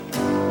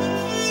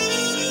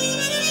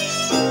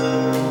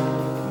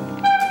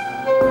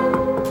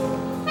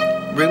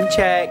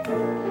check.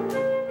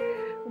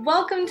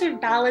 Welcome to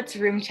Ballots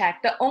Room Check,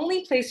 the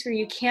only place where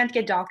you can't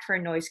get docked for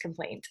a noise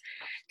complaint.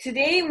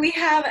 Today we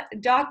have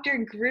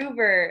Dr.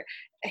 Gruber.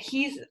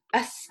 He's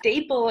a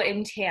staple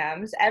in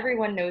TAMS.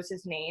 Everyone knows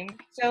his name.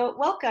 So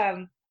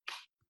welcome.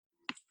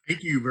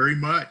 Thank you very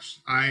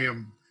much. I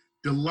am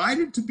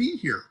delighted to be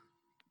here.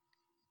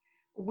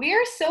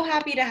 We're so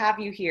happy to have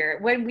you here.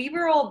 When we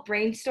were all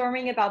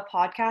brainstorming about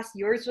podcasts,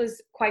 yours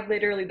was quite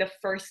literally the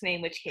first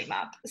name which came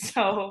up.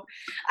 So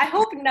I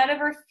hope none of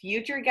our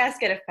future guests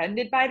get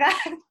offended by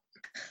that.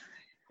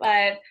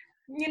 But,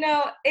 you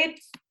know,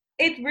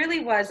 it really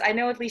was, I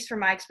know at least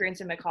from my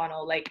experience in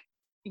McConnell, like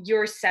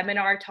your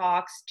seminar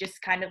talks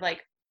just kind of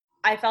like,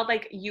 I felt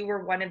like you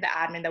were one of the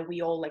admin that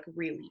we all like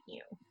really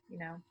knew, you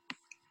know?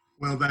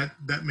 Well,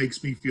 that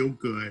makes me feel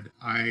good.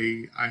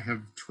 I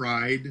have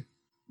tried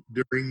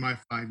during my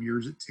 5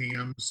 years at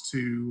TAMS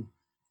to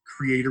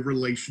create a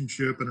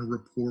relationship and a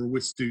rapport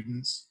with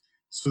students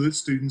so that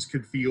students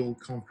could feel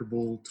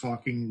comfortable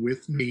talking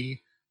with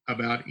me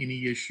about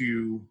any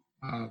issue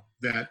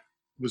that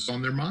was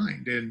on their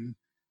mind. And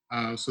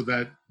so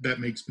that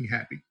makes me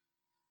happy.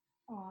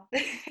 Aww.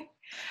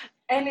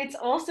 And it's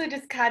also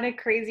just kind of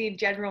crazy in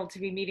general to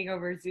be meeting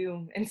over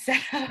Zoom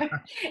instead of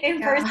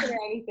in person or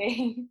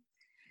anything.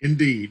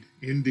 Indeed.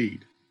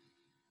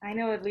 I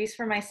know, at least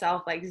for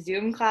myself, like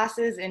Zoom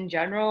classes in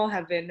general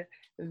have been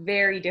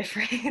very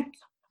different.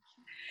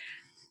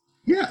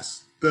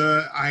 Yes,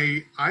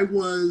 I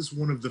was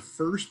one of the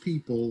first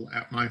people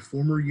at my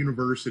former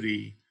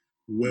university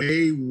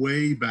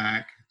way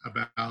back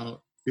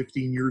about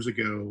 15 years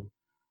ago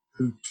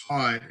who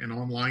taught an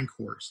online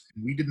course,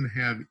 and we didn't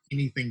have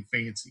anything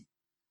fancy.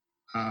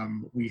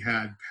 We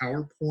had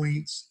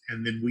PowerPoints,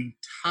 and then we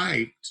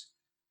typed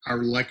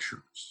our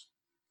lectures.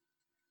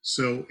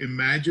 So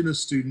imagine a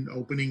student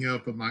opening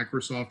up a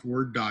Microsoft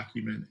Word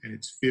document and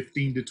it's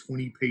 15 to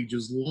 20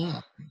 pages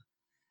long.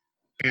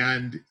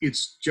 And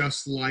it's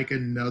just like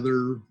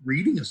another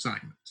reading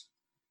assignment.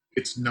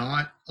 It's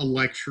not a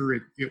lecture.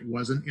 It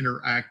wasn't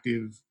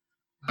interactive.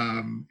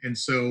 And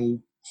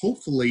so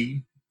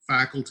hopefully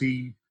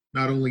faculty,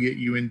 not only at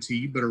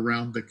UNT, but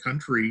around the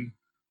country,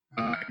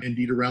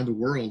 indeed around the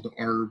world,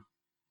 are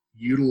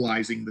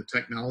utilizing the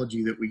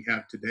technology that we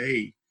have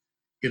today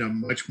in a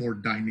much more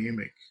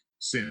dynamic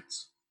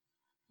sense.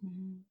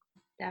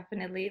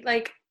 Definitely.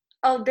 Like,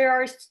 oh, there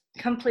are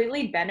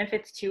completely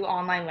benefits to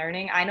online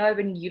learning. I know I've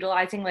been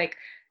utilizing like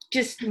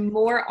just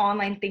more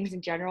online things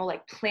in general,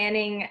 like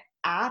planning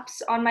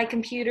apps on my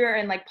computer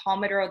and like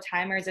Pomodoro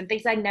timers and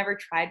things I'd never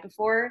tried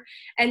before.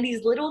 And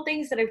these little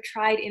things that I've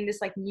tried in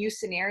this like new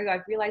scenario,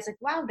 I've realized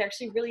like, wow, they're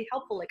actually really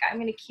helpful. Like I'm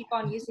going to keep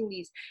on using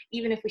these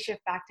even if we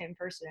shift back to in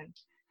person.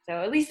 So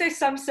at least there's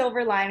some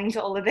silver lining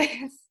to all of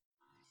this.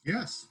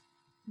 Yes.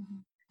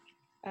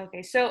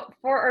 Okay, so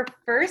for our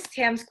first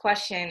TAMS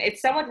question,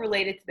 it's somewhat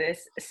related to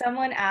this.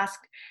 Someone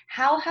asked,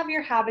 how have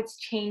your habits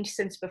changed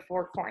since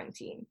before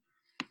quarantine?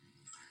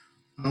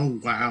 Oh,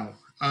 wow.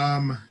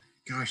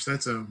 Gosh,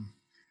 it's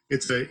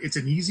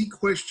an easy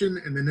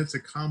question, and then it's a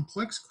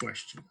complex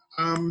question.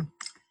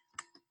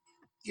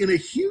 In a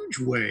huge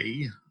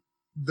way,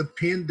 the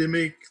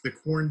pandemic, the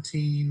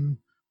quarantine,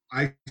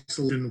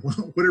 isolation,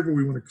 whatever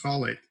we want to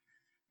call it,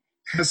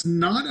 has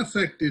not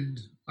affected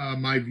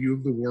my view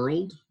of the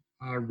world,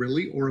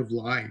 really, or of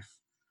life.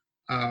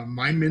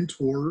 My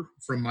mentor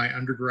from my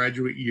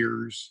undergraduate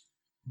years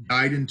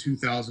died in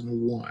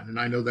 2001, and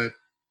I know that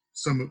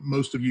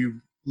most of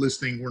you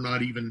listening were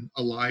not even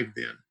alive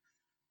then.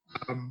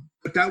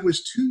 But that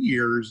was 2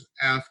 years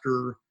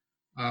after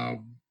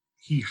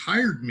he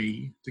hired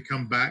me to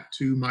come back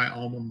to my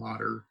alma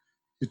mater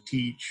to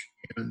teach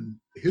in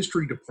the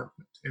history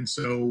department. And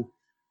so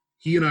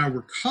he and I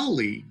were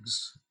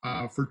colleagues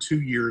for 2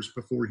 years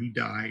before he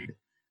died,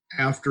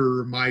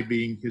 after my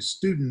being his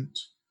student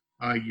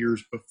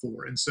years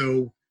before. And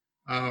so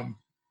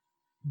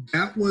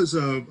that was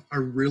a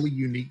really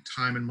unique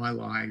time in my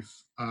life.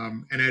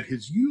 And at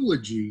his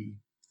eulogy,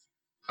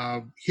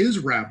 his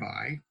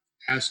rabbi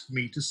asked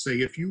me to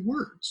say a few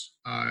words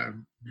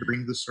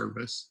during the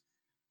service.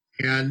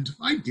 And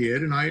I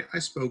did, and I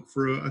spoke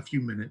for a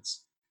few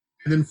minutes.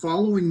 And then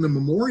following the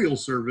memorial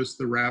service,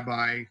 the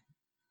rabbi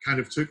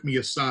kind of took me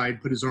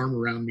aside, put his arm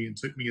around me and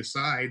took me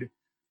aside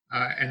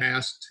and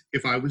asked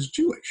if I was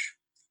Jewish.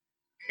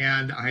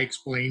 And I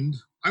explained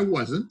I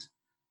wasn't,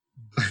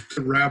 but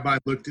the rabbi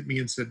looked at me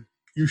and said,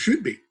 "You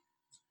should be."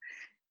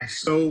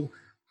 So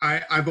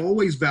I've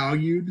always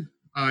valued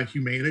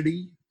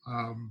humanity.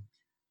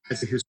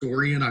 As a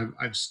historian,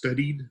 I've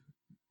studied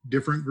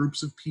different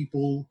groups of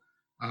people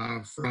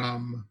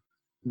from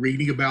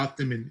reading about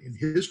them in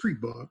history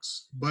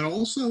books, but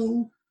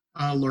also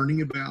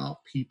learning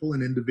about people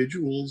and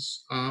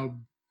individuals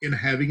in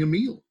having a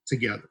meal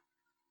together.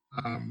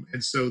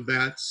 And so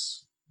that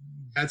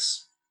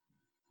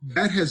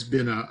has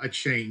been a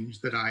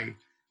change that I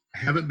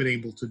haven't been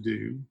able to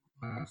do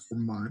for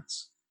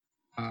months.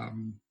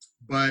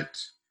 But,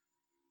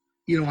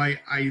 you know,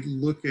 I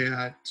look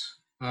at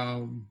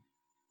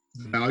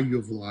the value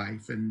of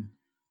life, and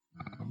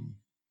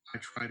I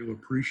try to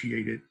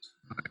appreciate it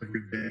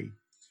every day.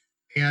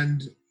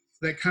 And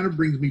that kind of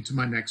brings me to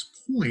my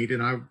next point,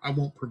 and I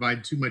won't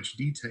provide too much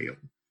detail,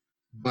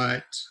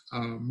 but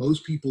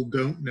most people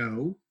don't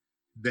know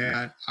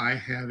that I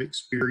have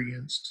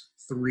experienced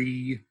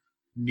 3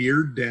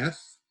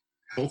 near-death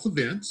health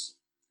events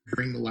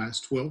during the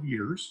last 12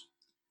 years.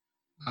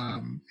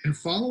 And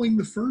following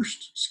the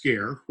first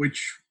scare,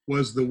 which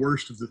was the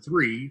worst of the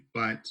 3,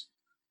 but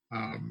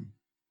um,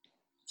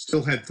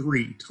 still had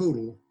 3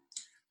 total,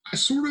 I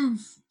sort of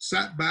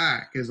sat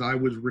back as I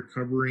was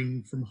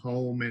recovering from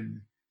home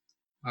and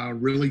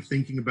really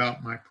thinking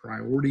about my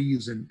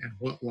priorities and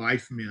what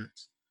life meant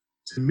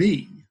to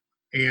me.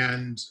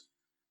 And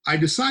I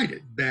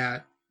decided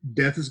that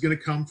death is going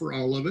to come for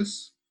all of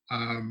us.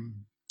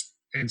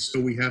 And so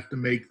we have to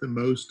make the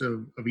most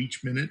of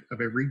each minute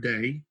of every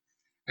day.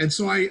 And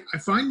so I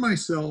find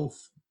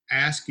myself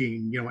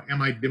asking,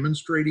 am I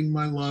demonstrating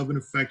my love and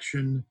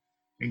affection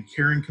and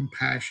care and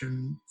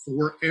compassion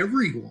for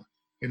everyone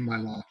in my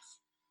life?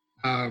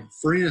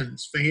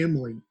 Friends,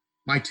 family,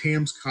 my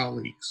TAMS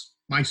colleagues,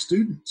 my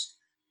students,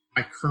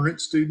 my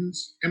current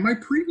students, and my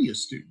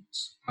previous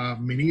students,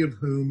 many of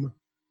whom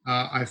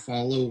I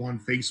follow on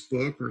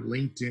Facebook or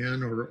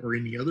LinkedIn or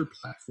any other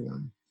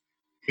platform.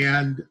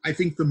 And I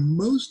think the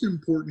most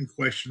important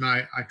question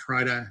I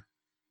try to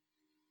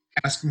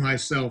ask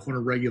myself on a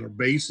regular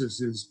basis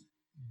is,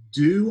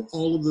 do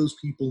all of those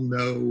people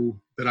know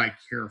that I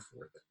care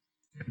for them?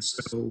 And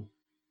so,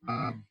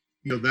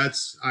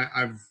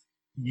 I've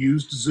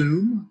used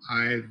Zoom,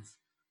 I've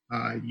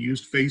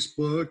used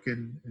Facebook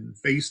and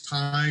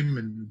FaceTime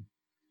and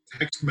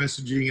text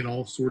messaging and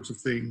all sorts of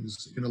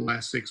things in the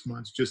last 6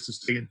 months just to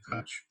stay in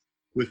touch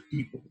with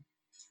people.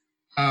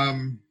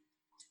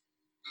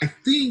 I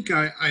think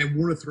I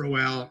want to throw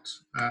out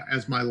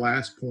as my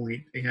last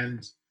point,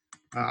 and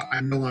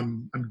I know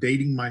I'm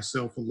dating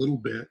myself a little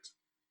bit,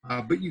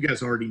 but you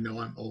guys already know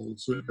I'm old,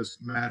 so it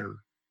doesn't matter.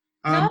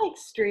 Not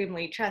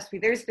extremely, trust me,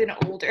 there's been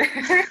older.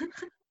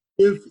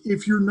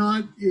 If you're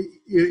not,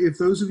 if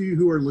those of you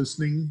who are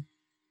listening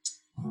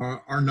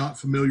are not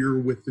familiar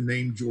with the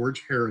name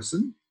George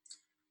Harrison,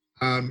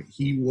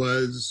 he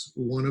was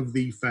one of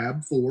the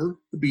Fab Four,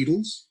 the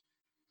Beatles.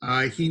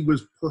 He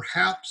was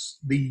perhaps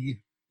the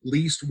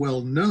least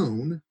well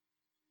known,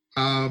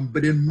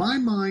 but in my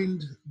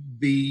mind,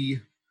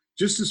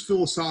 just as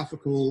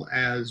philosophical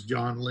as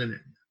John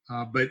Lennon.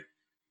 But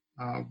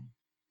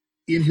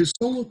in his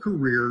solo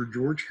career,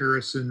 George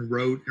Harrison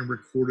wrote and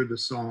recorded a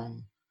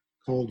song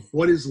called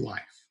 "What Is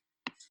Life?"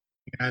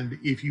 And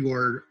if you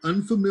are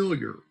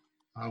unfamiliar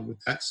with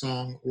that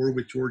song or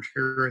with George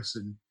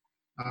Harrison,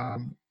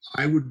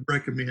 I would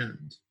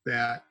recommend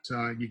that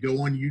you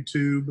go on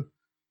YouTube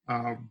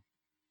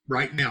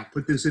right now,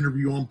 put this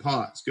interview on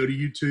pause, go to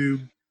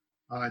YouTube,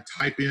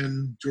 type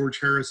in George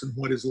Harrison,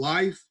 "What Is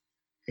Life?"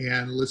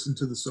 and listen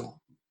to the song.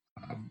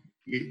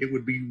 It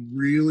would be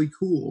really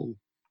cool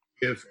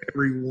if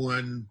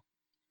everyone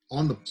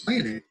on the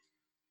planet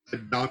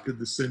adopted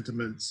the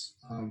sentiments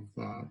of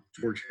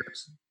George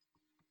Harrison.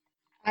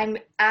 I'm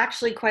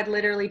actually quite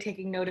literally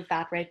taking note of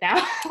that right now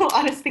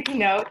on a sticky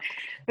note,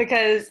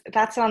 because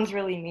that sounds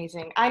really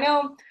amazing. I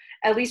know,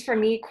 at least for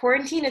me,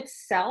 quarantine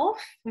itself,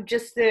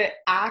 just the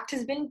act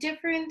has been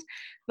different,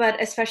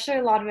 but especially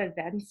a lot of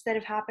events that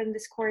have happened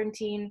this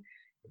quarantine.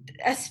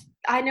 As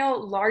I know,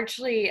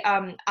 largely,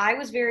 I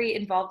was very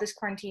involved this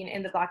quarantine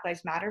in the Black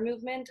Lives Matter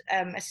movement.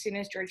 As soon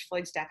as George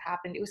Floyd's death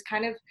happened, it was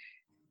kind of,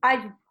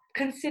 I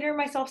consider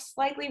myself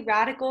slightly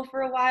radical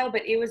for a while,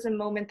 but it was a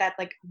moment that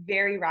like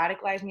very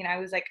radicalized me, and I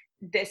was like,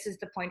 this is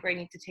the point where I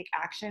need to take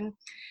action.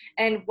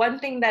 And one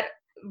thing that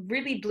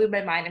really blew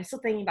my mind, I'm still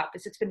thinking about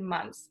this, it's been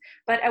months,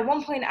 but at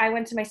one point I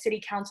went to my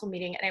city council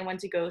meeting and I went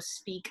to go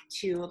speak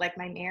to like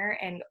my mayor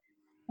and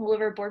all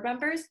of our board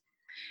members.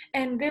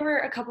 And there were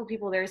a couple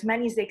people there, as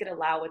many as they could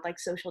allow with like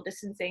social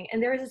distancing.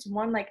 And there was this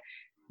one like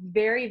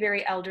very,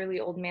 very elderly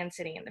old man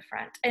sitting in the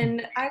front.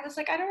 And I was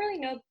like, I don't really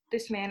know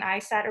this man. I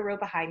sat a row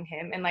behind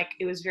him, and like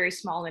it was very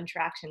small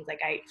interactions. Like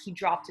he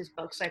dropped his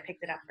book, so I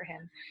picked it up for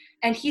him.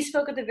 And he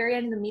spoke at the very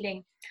end of the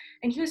meeting,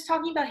 and he was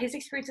talking about his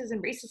experiences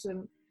in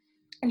racism.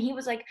 And he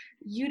was like,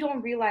 you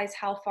don't realize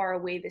how far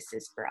away this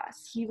is for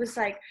us. He was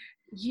like,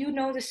 you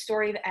know the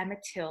story of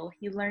Emmett Till.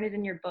 You learn it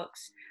in your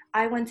books.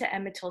 I went to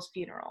Emmett Till's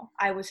funeral.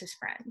 I was his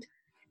friend.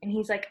 And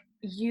he's like,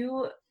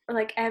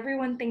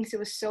 everyone thinks it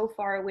was so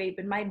far away,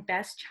 but my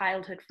best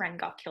childhood friend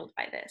got killed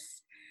by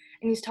this.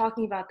 And he's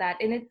talking about that.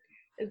 And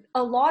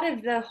a lot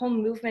of the whole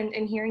movement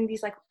and hearing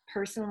these like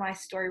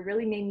personalized story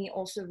really made me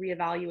also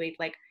reevaluate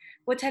like,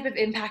 what type of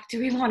impact do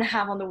we want to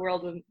have on the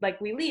world when like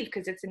we leave,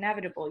 because it's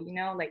inevitable,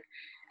 like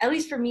at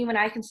least for me, when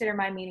I consider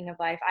my meaning of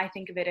life, I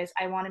think of it as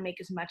I want to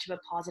make as much of a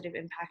positive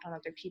impact on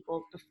other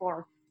people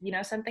before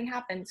something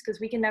happens,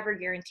 because we can never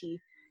guarantee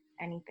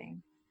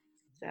anything.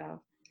 So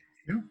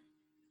yeah.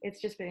 It's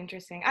just been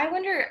interesting. I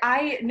wonder,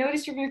 I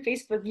noticed from your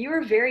Facebook, you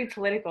were very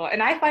political,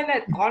 and I find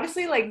that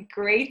honestly like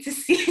great to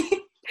see.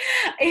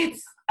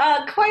 It's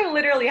quite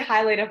literally a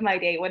highlight of my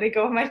day when I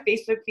go on my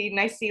Facebook feed and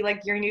I see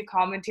like your new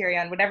commentary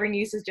on whatever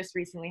news has just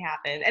recently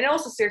happened. And it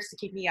also serves to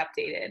keep me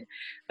updated.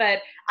 But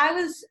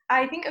I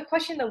think a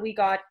question that we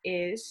got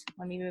is,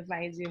 let me move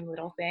my Zoom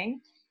little thing.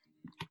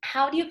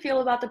 How do you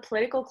feel about the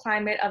political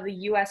climate of the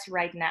US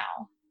right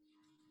now?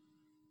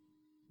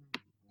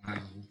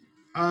 Wow.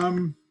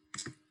 Um,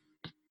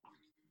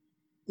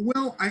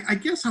 well, I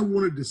guess I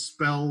want to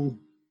dispel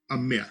a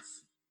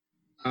myth.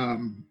 A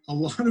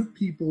lot of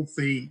people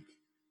think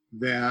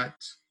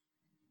that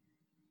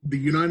the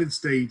United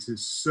States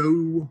is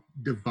so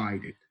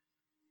divided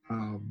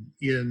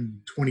in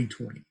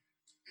 2020,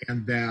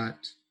 and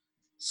that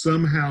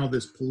somehow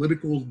this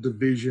political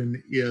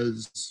division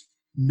is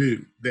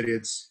new, that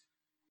it's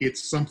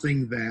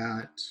something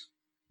that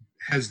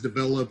has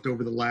developed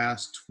over the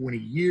last 20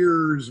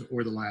 years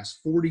or the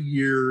last 40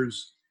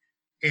 years.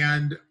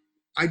 And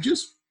I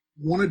just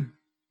want to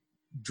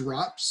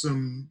drop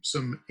some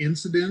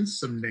incidents,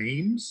 some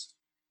names,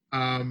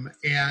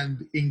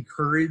 and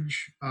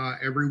encourage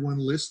everyone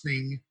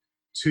listening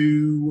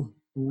to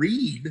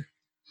read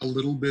a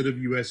little bit of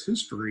U.S.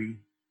 history.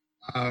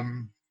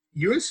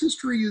 U.S.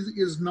 history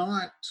is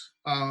not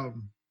a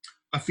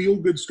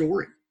feel-good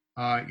story.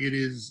 It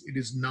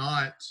is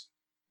not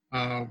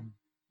um,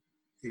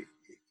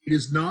 it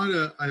is not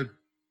a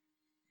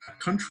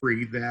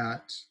country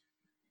that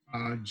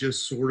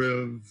just sort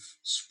of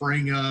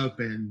sprang up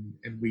and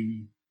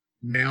we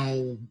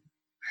now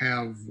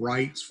have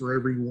rights for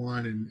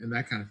everyone and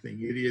that kind of thing.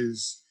 It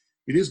is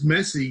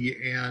messy,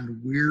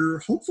 and we're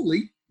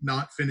hopefully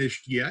not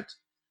finished yet.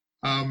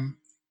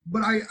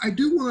 But I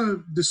do want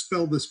to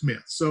dispel this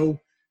myth. So,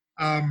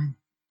 I'll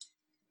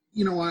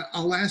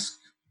ask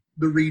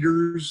the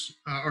readers,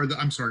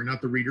 I'm sorry,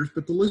 not the readers,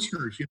 but the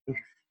listeners.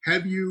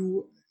 Have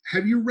you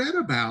read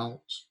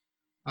about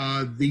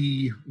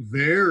the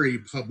very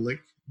public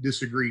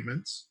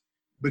disagreements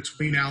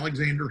between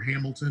Alexander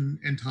Hamilton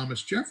and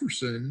Thomas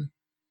Jefferson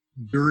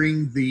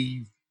during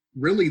the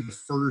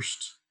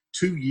first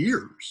 2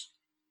 years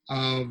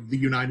of the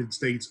United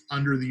States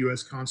under the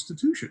U.S.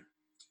 Constitution?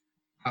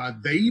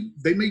 They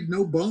made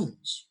no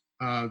bones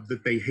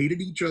that they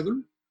hated each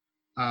other.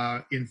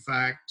 In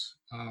fact,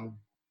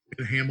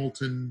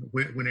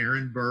 when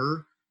Aaron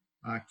Burr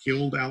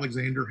killed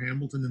Alexander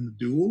Hamilton in the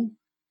duel,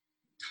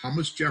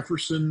 Thomas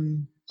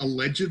Jefferson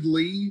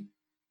allegedly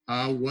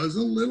was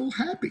a little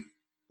happy.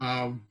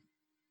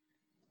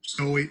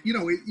 So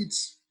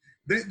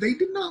they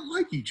did not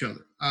like each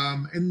other.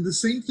 And the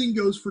same thing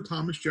goes for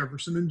Thomas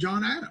Jefferson and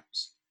John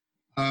Adams.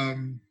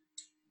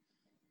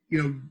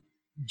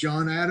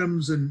 John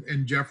Adams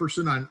and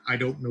Jefferson, I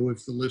don't know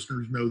if the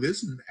listeners know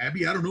this, and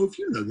Abby, I don't know if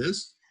you know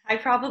this. I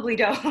probably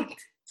don't.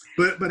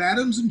 But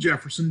Adams and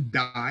Jefferson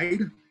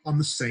died on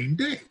the same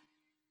day.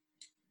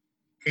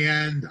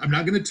 And I'm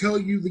not going to tell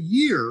you the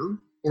year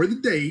or the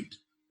date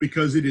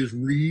because it is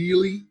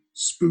really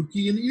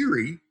spooky and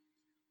eerie.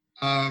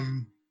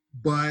 And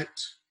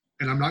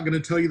I'm not going to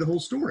tell you the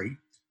whole story.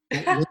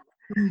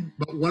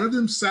 But one of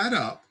them sat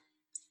up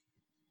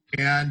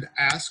and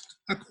asked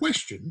a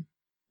question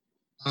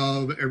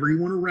of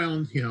everyone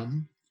around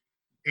him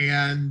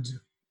and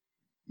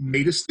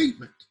made a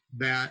statement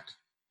that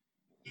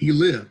he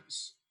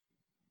lives,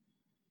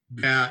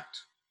 that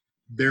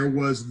there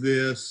was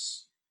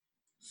this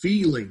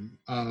feeling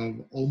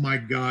of, oh my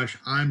gosh,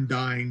 I'm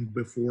dying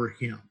before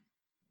him.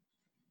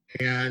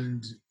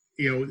 And,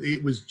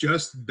 it was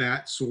just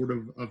that sort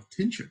of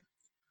tension.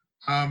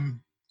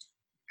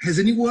 Has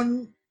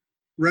anyone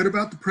read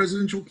about the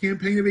presidential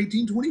campaign of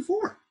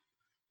 1824?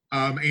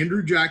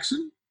 Andrew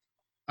Jackson,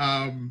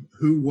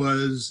 who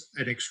was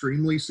an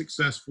extremely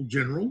successful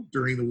general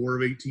during the War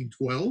of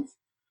 1812,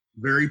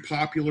 very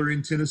popular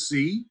in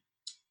Tennessee,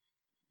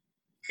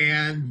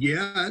 and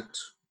yet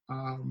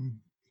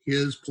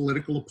his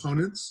political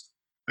opponents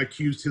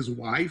accused his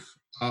wife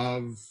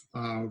of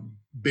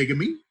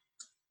bigamy,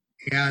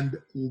 and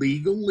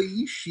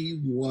legally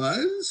she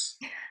was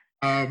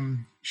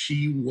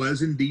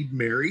indeed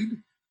married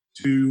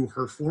to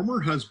her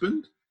former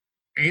husband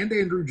and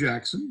Andrew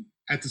Jackson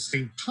at the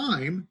same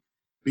time,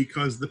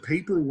 because the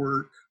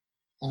paperwork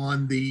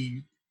on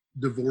the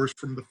divorce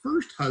from the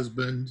first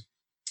husband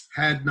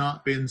had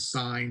not been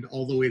signed,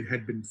 although it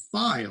had been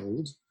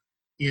filed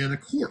in a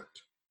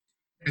court.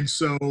 And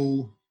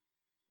so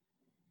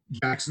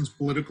Jackson's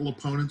political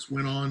opponents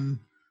went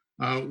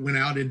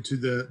out into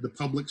the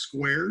public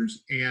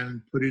squares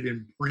and put it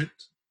in print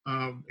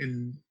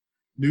in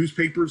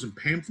newspapers and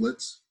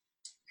pamphlets.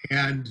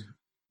 And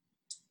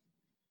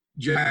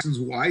Jackson's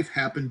wife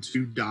happened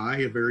to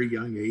die at a very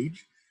young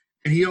age.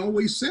 And he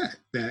always said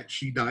that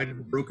she died of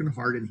a broken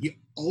heart, and he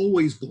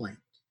always blamed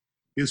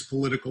his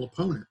political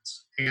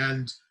opponents.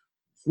 And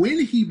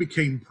when he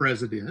became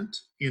president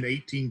in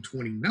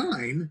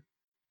 1829,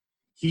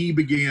 he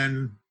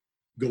began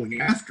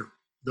going after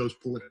those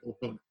political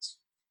opponents.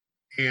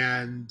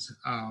 And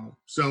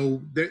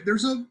so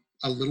there's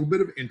a little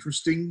bit of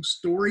interesting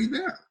story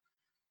there.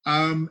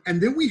 And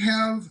then we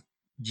have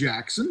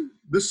Jackson,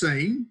 the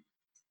same,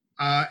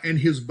 and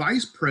his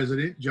vice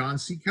president, John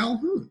C.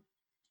 Calhoun.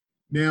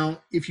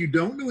 Now, if you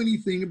don't know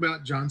anything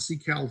about John C.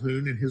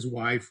 Calhoun and his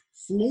wife,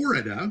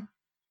 Florida,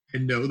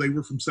 and no, they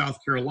were from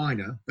South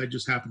Carolina, that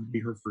just happened to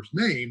be her first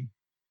name,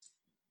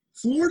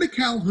 Florida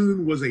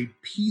Calhoun was a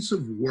piece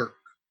of work.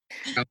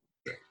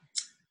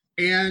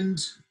 And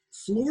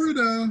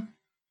Florida,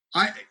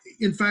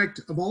 in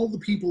fact, of all the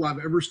people I've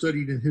ever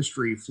studied in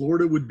history,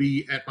 Florida would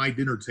be at my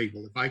dinner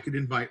table. If I could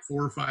invite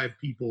 4 or 5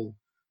 people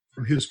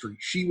from history,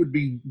 she would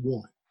be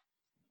one.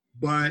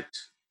 But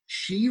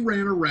she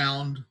ran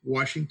around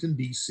Washington,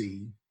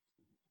 D.C.,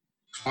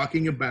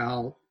 talking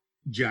about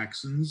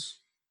Jackson's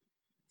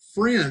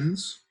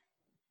friend's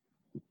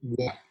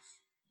wife.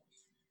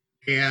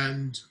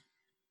 And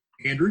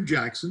Andrew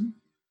Jackson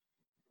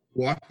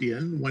walked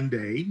in one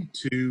day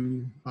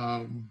to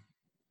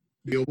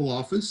the Oval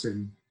Office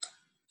and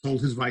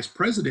told his vice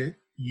president,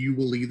 you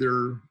will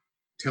either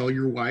tell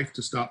your wife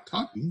to stop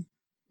talking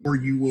or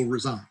you will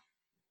resign.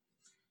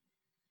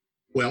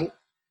 Well,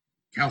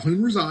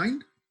 Calhoun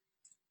resigned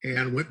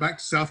and went back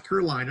to South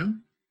Carolina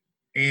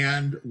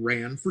and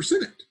ran for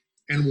Senate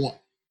and won.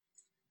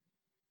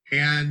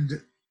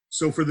 And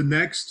so for the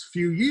next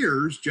few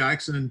years,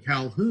 Jackson and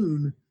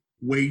Calhoun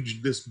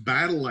waged this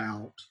battle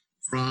out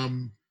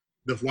from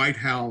the White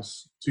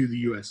House to the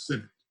U.S.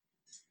 Senate.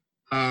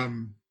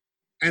 And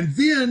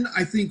then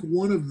I think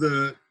one of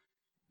the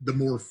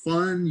more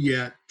fun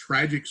yet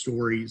tragic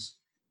stories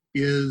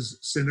is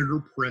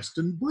Senator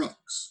Preston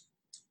Brooks.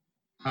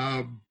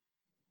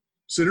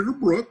 Senator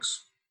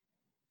Brooks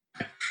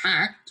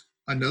attacked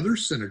another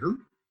senator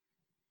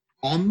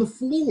on the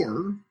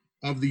floor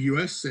of the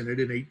U.S. Senate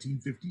in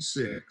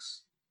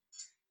 1856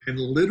 and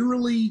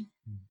literally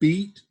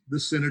beat the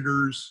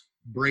senator's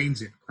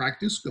brains in,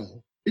 cracked his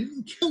skull,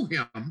 didn't kill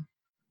him,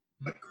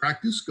 but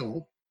cracked his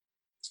skull.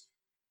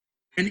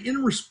 And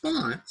in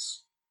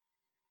response,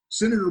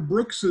 Senator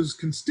Brooks's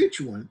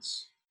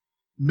constituents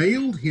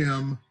mailed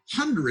him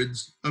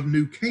hundreds of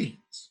new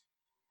canes.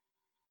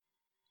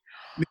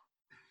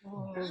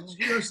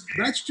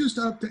 That's just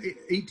up to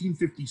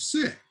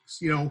 1856.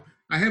 You know,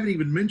 I haven't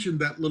even mentioned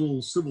that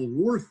little Civil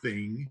War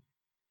thing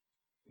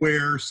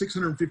where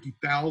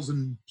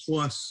 650,000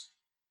 plus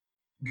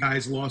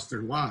guys lost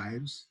their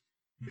lives.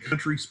 The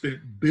country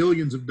spent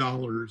billions of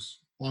dollars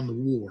on the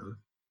war.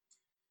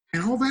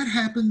 And all that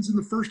happens in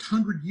the first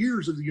 100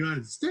 years of the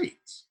United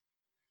States.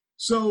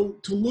 So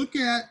to look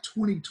at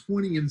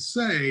 2020 and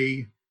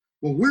say,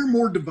 well, we're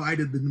more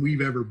divided than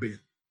we've ever been.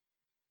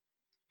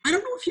 I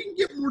don't know if you can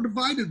get more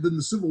divided than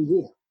the Civil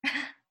War.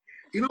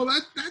 You know,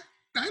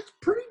 that's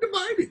pretty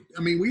divided.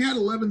 I mean, we had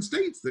 11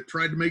 states that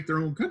tried to make their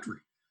own country.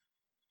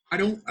 I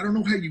don't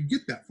know how you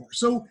get that far.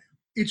 So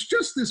it's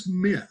just this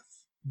myth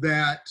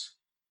that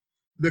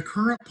the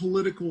current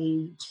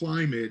political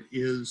climate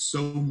is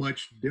so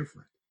much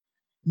different.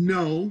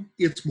 No,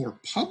 it's more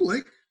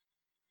public.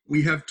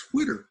 We have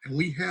Twitter and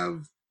we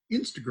have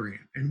Instagram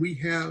and we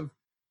have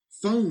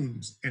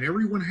phones and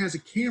everyone has a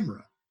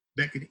camera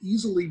that can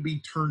easily be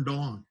turned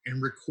on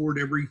and record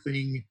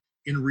everything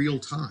in real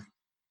time.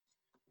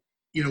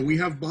 You know, we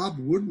have Bob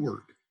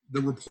Woodward,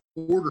 the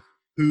reporter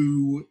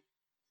who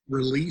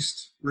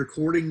released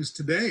recordings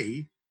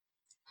today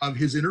of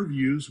his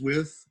interviews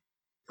with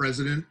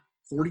President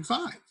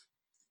 45.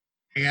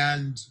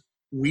 And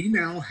we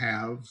now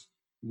have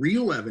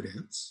real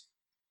evidence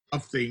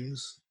of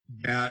things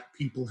that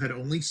people had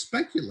only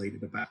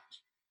speculated about.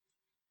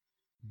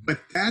 But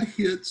that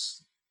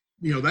hits,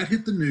 you know, that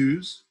hit the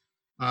news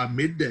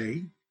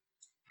midday,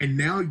 and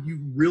now you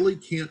really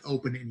can't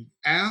open any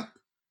app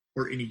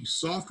or any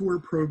software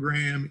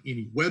program,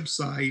 any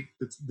website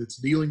that's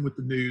dealing with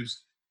the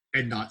news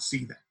and not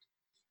see that.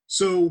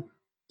 So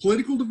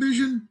political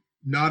division,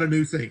 not a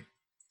new thing.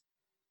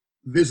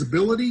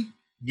 Visibility,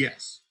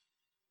 yes.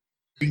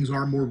 Things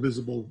are more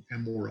visible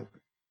and more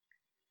open.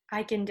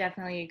 I can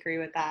definitely agree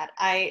with that.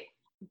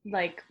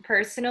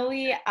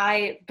 Personally,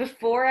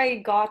 before I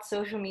got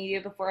social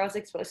media, before I was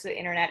exposed to the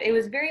internet, it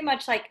was very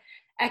much like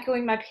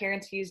echoing my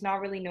parents' views, not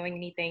really knowing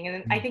anything. And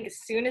then I think as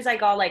soon as I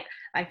got like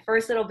my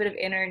first little bit of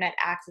internet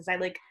access, I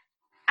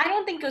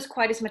don't think it was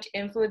quite as much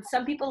influence.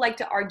 Some people like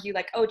to argue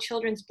like, oh,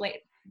 children's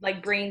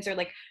brains are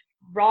like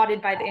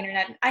rotted by the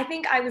internet. I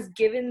think I was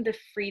given the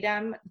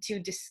freedom to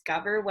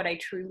discover what I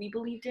truly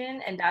believed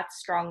in, and that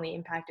strongly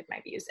impacted my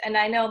views. And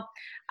I know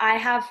I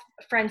have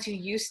friends who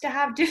used to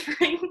have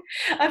differing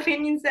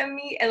opinions than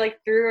me, and like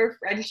through our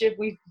friendship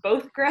we've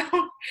both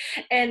grown,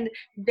 and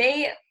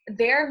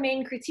their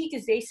main critique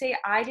is they say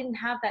I didn't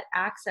have that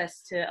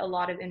access to a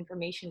lot of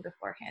information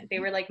beforehand. They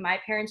were like, my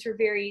parents were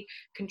very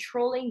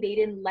controlling. They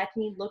didn't let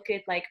me look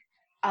at like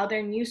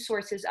other news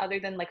sources other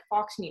than like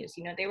Fox News.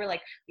 You know, they were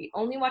like, we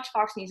only watch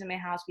Fox News in my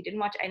house. We didn't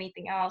watch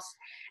anything else.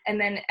 And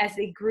then as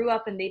they grew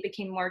up and they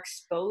became more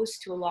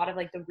exposed to a lot of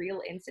like the real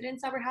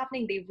incidents that were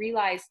happening, they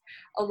realized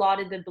a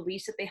lot of the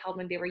beliefs that they held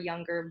when they were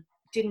younger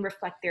didn't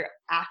reflect their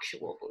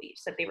actual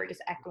beliefs, that they were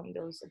just echoing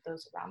those of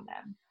those around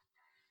them.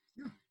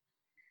 Yeah.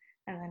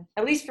 And then,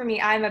 at least for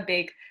me,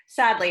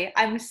 sadly,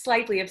 I'm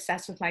slightly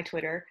obsessed with my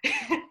Twitter.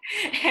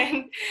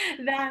 And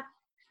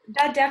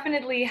that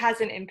definitely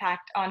has an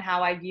impact on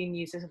how I view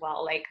news as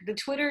well. Like the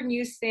Twitter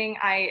news thing,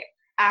 I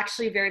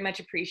actually very much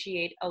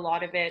appreciate a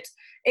lot of it.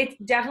 It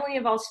definitely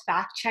involves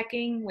fact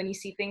checking when you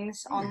see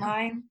things Oh, yeah.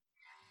 online,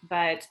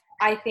 but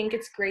I think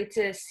it's great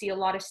to see a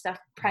lot of stuff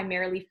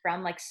primarily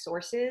from like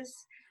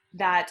sources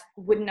that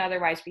wouldn't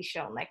otherwise be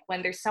shown. Like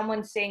when there's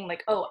someone saying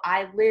like, oh,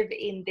 I live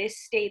in this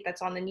state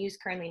that's on the news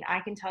currently and I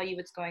can tell you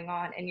what's going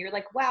on, and you're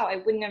like, wow, I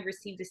wouldn't have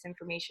received this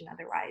information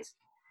otherwise.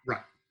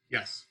 Right.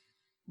 Yes.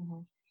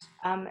 Mhm.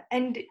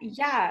 And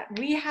yeah,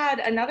 we had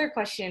another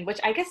question, which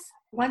I guess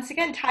once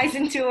again ties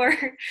into our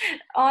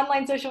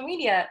online social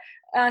media.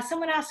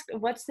 Someone asked,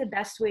 what's the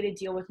best way to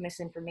deal with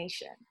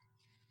misinformation?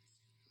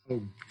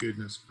 Oh,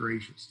 goodness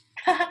gracious.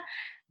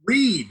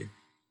 Read,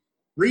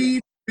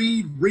 read,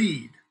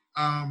 read.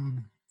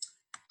 Um,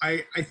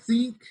 I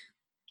think,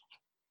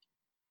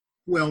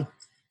 well,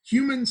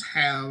 humans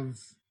have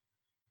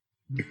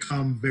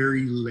become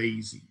very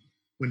lazy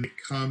when it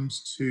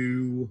comes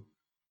to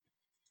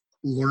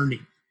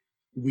learning.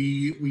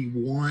 We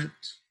want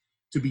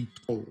to be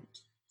told.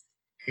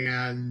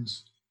 And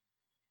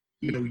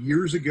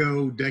years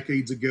ago,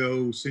 decades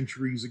ago,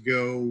 centuries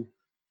ago,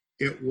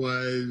 it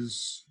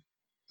was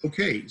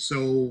okay.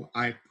 So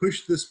I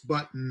push this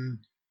button,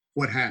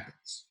 what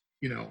happens?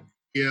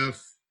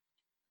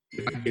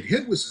 If I get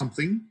hit with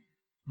something,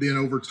 then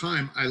over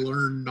time I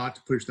learn not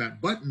to push that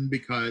button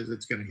because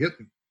it's going to hit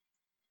me.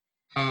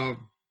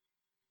 Um,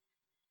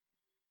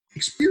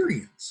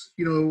 Experience,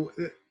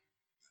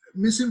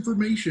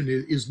 misinformation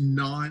is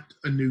not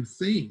a new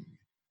thing.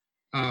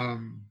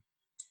 Um,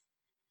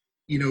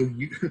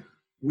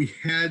 we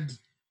had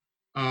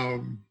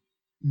um,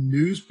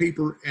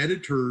 newspaper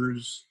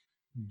editors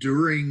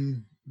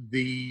during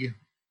the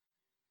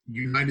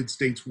United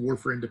States War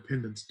for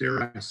Independence,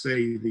 dare I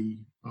say, the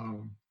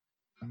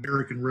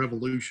American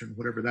Revolution,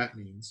 whatever that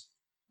means.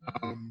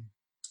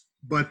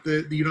 But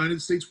the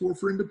United States War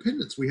for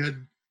Independence, we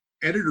had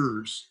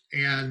editors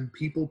and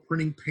people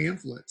printing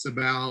pamphlets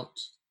about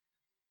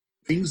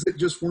things that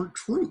just weren't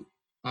true.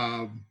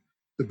 The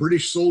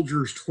British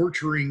soldiers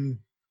torturing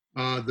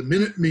the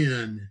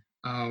Minutemen,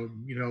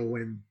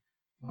 and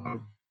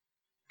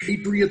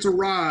Patriots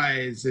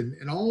Arise,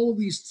 and all of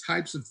these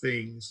types of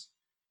things.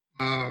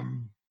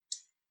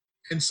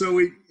 And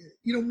so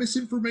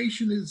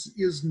misinformation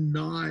is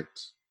not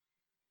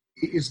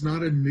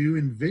a new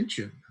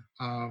invention.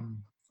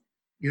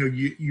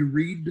 You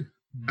read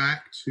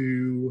back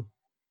to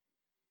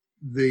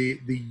the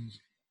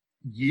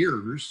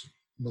years,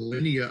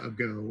 millennia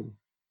ago,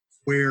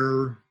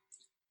 where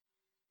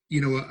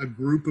a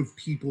group of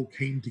people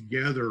came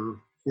together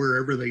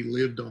wherever they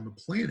lived on the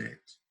planet,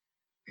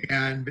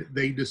 and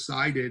they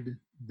decided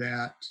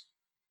that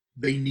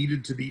they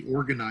needed to be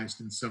organized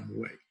in some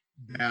way,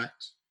 that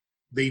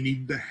they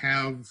needed to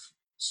have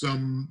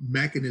some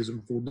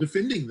mechanism for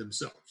defending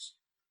themselves.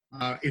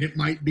 And it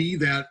might be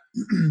that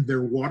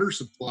their water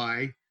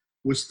supply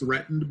was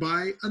threatened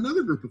by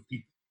another group of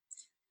people.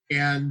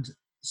 And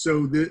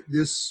so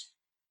this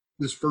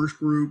first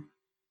group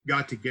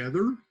got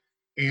together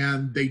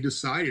and they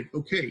decided,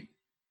 okay,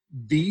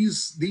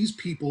 these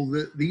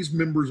people, these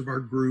members of our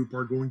group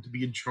are going to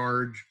be in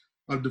charge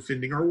of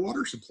defending our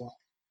water supply.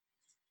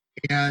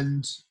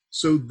 And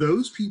so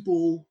those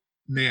people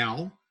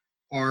now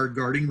are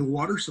guarding the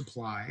water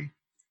supply,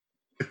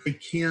 but they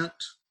can't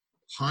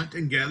hunt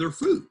and gather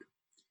food.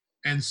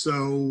 And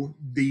so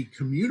the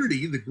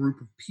community, the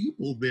group of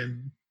people,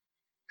 then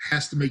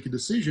has to make a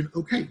decision.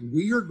 Okay,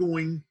 we are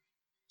going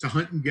to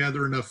hunt and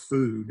gather enough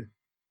food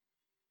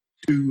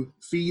to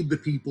feed the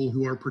people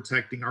who are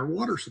protecting our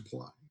water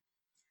supply.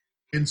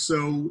 And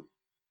so,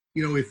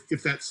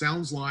 if that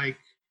sounds like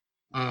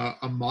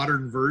a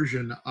modern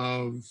version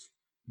of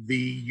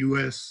the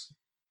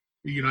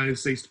United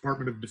States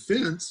Department of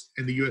Defense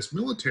and the U.S.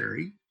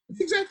 military,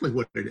 that's exactly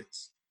what it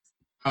is.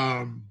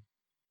 How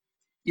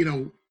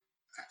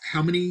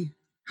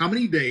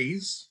many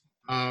days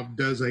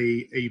does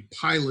a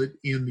pilot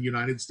in the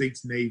United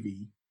States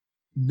Navy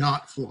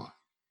not fly?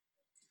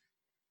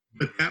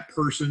 But that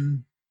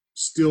person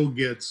still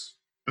gets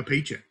a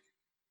paycheck.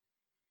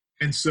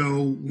 And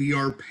so we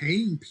are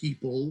paying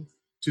people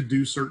to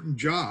do certain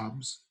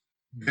jobs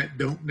that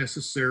don't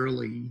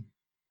necessarily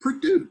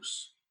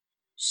produce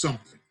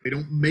something. They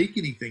don't make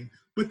anything,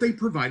 but they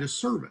provide a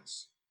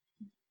service.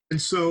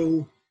 And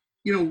so,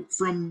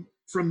 from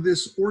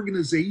this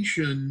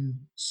organizational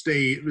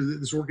stage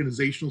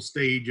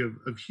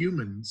of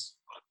humans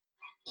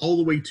all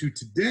the way to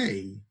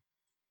today,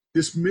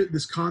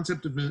 this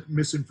concept of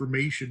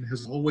misinformation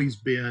has always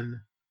been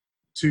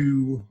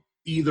to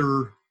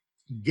either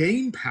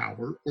gain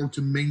power or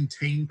to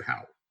maintain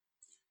power.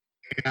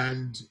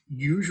 And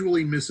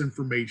usually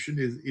misinformation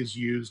is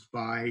used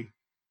by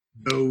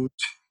those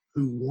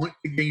who want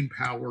to gain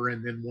power,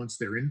 and then once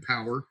they're in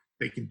power,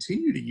 they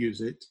continue to use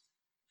it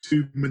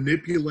to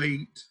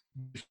manipulate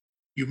the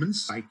human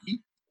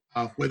psyche,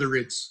 whether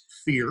it's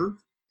fear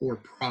or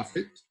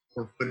profit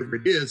or whatever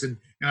it is. And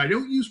I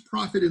don't use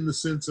profit in the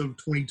sense of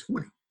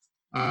 2020.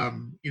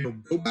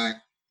 Go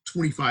back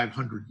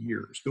 2,500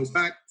 years. Go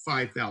back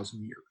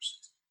 5,000 years,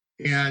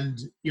 and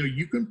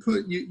you can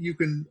you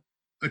can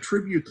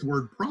attribute the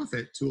word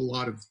prophet to a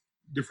lot of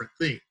different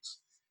things.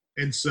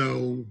 And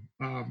so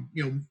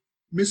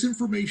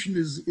misinformation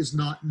is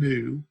not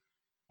new.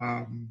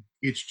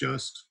 It's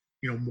just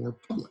more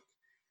public.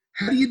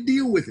 How do you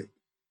deal with it?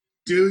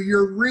 Do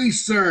your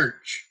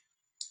research.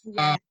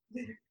 Yeah.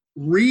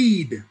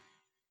 Read.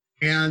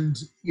 And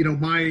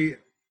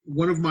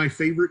one of my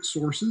favorite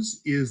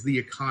sources is The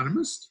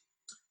Economist.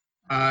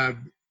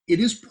 It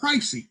is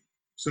pricey,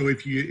 so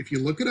if you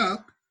look it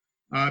up,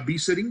 be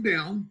sitting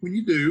down when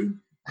you do.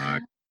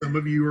 Some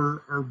of you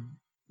are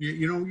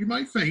you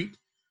might faint,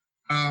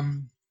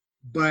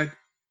 but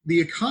The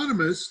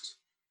Economist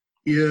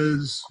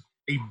is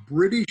a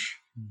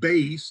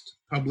British-based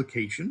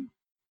publication.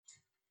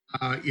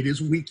 It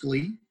is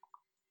weekly,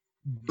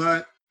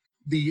 but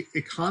the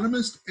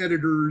Economist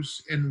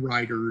editors and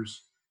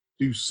writers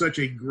do such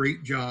a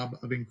great job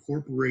of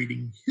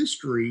incorporating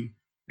history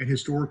and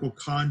historical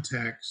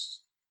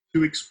context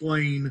to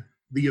explain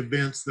the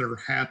events that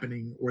are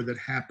happening or that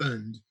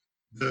happened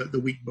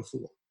the week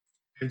before.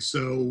 And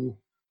so,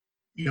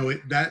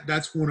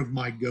 that's one of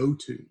my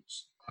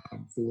go-tos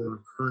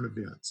for current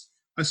events,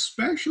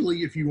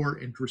 especially if you are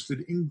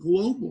interested in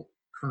global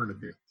current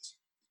events.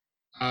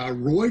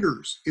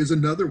 Reuters is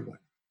another one.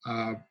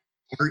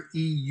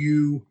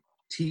 Reuters,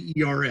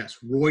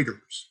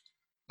 Reuters.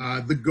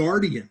 The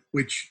Guardian,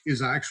 which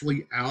is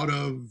actually out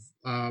of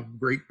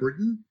Great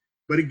Britain.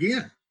 But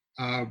again,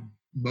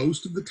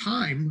 most of the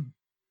time,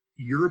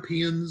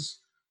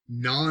 Europeans,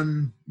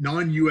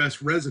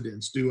 non-U.S.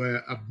 residents do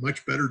a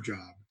much better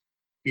job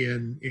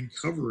in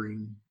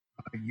covering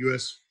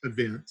U.S.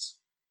 events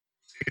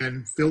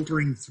and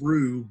filtering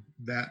through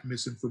that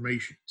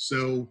misinformation.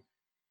 So,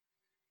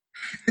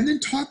 and then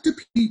talk to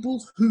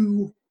people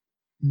who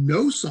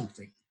know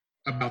something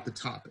about the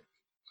topic.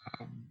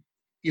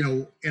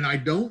 And I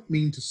don't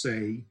mean to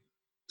say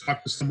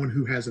talk to someone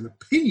who has an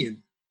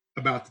opinion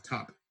about the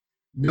topic.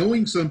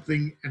 Knowing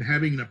something and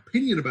having an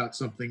opinion about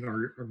something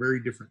are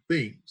very different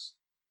things.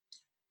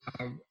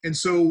 And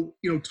so,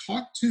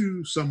 talk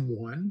to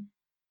someone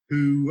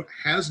who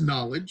has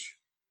knowledge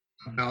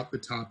about the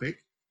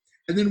topic.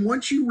 And then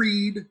once you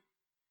read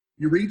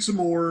some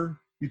more,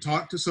 you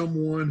talk to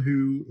someone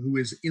who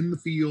is in the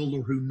field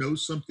or who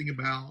knows something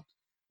about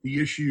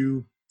the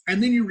issue,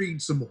 and then you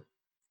read some more.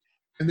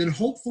 And then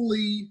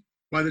hopefully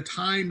by the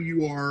time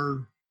you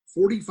are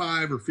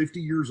 45 or 50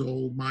 years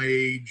old, my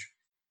age,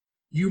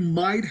 you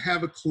might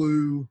have a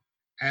clue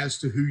as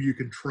to who you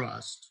can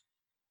trust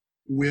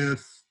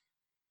with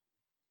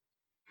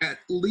at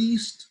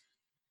least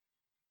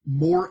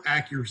more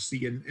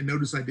accuracy. And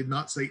notice I did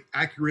not say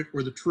accurate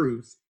or the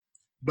truth,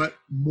 but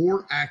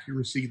more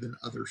accuracy than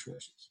other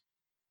sources.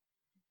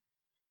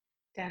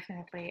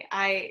 Definitely.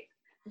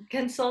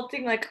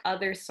 Consulting like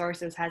other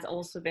sources has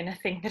also been a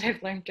thing that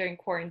I've learned during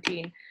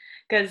quarantine,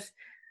 because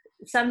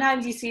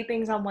sometimes you see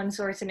things on one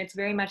source and it's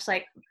very much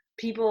like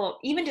people,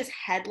 even just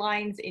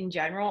headlines in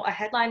general, a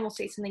headline will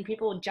say something,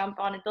 people will jump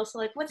on it, they'll say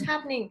like, what's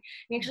happening? And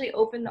you actually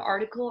open the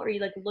article or you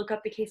like look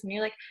up the case and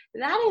you're like,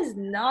 that is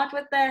not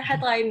what the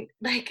headline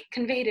like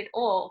conveyed at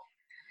all.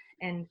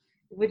 And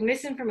with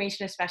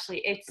misinformation especially,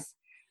 it's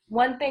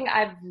one thing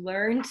I've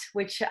learned,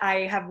 which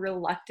I have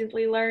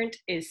reluctantly learned,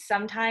 is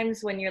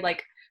sometimes when you're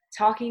like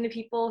talking to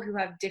people who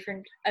have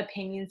different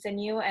opinions than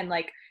you, and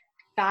like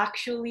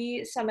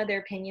factually some of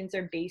their opinions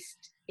are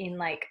based in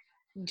like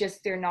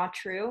just they're not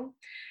true,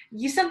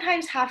 you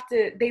sometimes have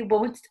to, they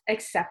won't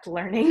accept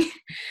learning.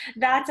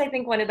 That's I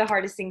think one of the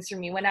hardest things for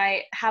me when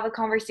I have a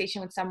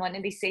conversation with someone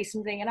and they say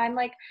something and I'm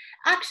like,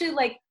 actually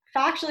like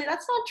factually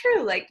that's not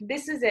true, like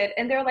this is it,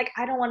 and they're like,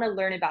 I don't want to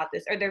learn about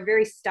this, or they're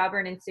very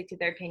stubborn and stick to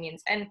their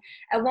opinions. And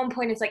at one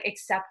point it's like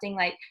accepting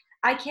like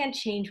I can't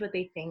change what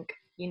they think,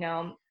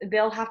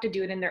 they'll have to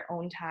do it in their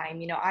own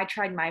time. I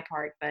tried my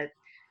part, but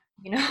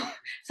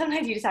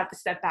sometimes you just have to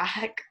step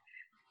back.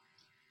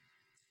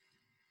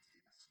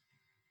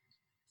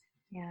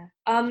 Yeah.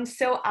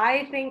 So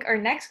I think our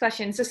next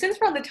question, so since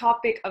we're on the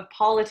topic of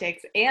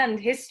politics and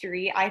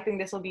history, I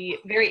think this will be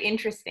very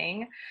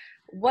interesting.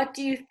 What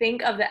do you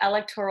think of the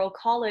Electoral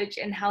College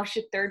and how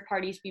should third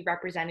parties be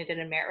represented in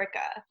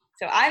America?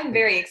 So I'm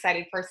very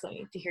excited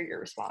personally to hear your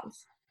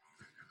response.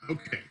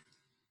 Okay.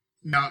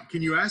 Now,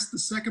 can you ask the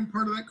second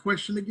part of that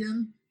question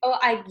again?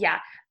 Yeah.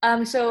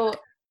 So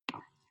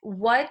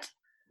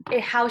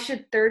how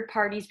should third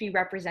parties be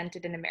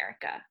represented in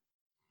America?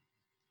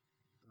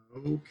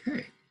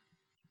 Okay.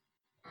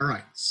 All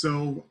right.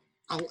 So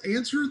I'll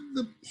answer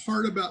the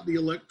part about the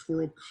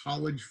Electoral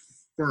College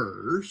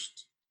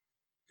first,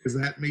 because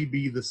that may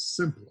be the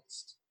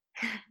simplest.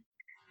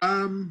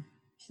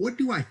 What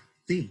do I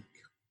think?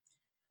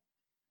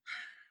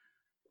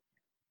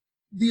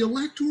 The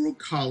Electoral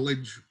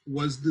College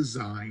was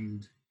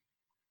designed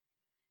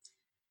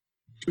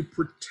to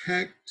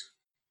protect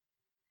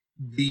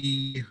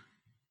the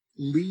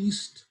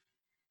least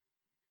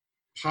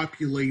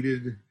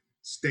populated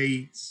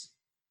states,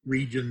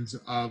 regions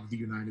of the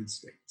United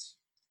States.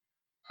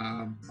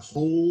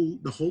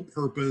 The whole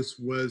purpose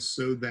was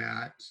so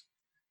that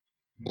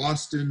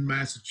Boston,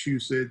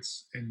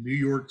 Massachusetts, and New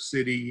York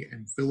City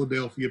and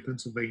Philadelphia,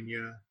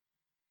 Pennsylvania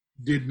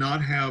did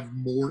not have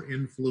more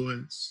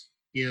influence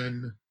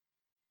in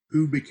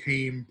who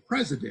became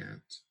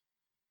president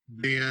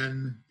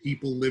than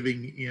people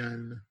living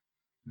in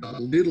the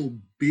little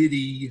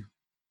bitty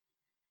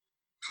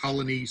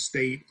colony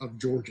state of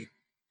Georgia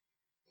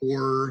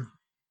or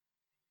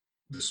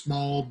the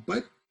small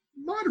but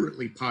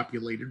moderately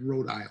populated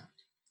Rhode Island.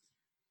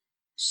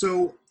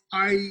 So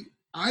I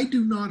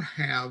do not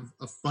have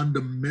a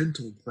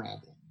fundamental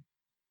problem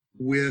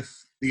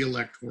with the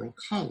Electoral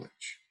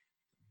College.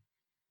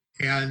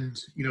 And,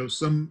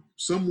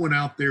 someone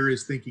out there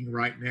is thinking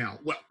right now,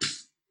 well,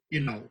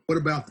 what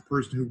about the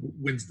person who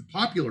wins the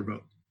popular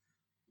vote?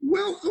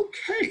 Well,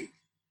 okay,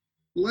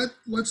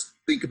 let's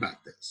think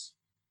about this.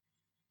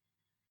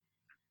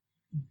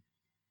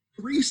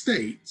 3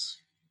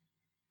 states,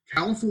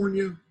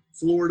 California,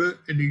 Florida,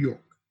 and New York,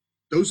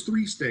 those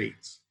 3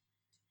 states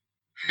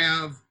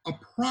have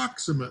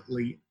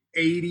approximately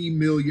 80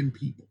 million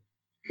people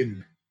in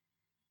them.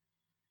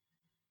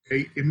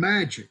 Okay,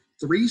 imagine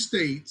 3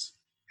 states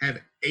have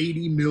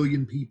 80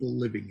 million people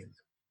living in them.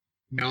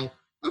 Now,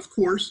 of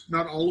course,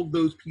 not all of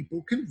those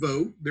people can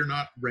vote. They're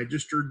not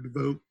registered to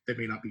vote. They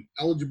may not be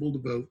eligible to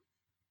vote,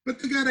 but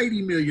they got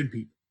 80 million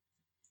people.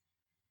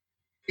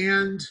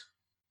 And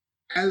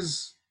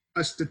as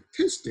a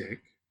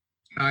statistic,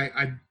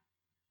 I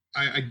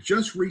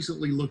just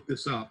recently looked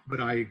this up, but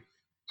I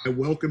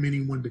welcome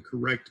anyone to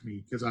correct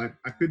me because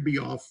I could be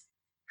off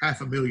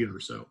 500,000 or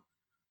so.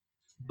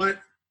 But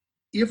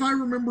if I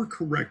remember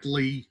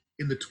correctly,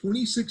 in the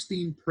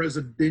 2016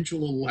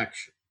 presidential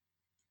election,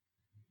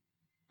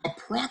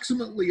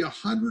 approximately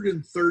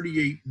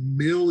 138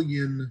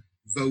 million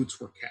votes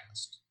were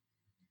cast.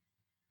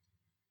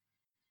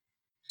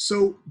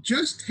 So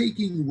just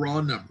taking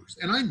raw numbers,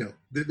 and I know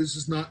that this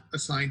is not a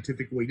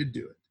scientific way to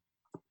do it,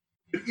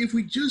 but if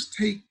we just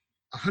take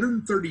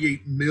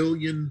 138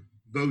 million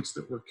votes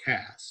that were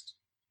cast,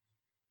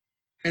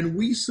 and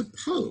we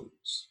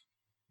suppose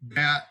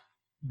that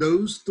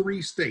those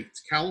 3 states,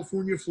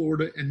 California,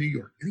 Florida, and New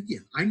York, and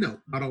again, I know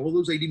not all of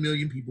those 80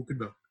 million people could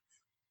vote,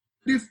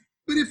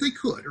 but if they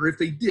could, or if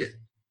they did,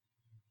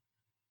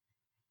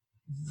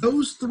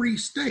 those 3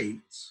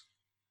 states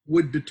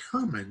would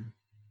determine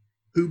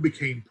who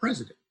became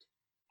president.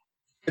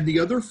 And the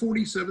other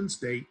 47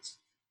 states,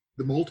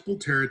 the multiple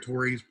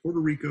territories, Puerto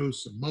Rico,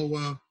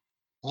 Samoa,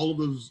 all of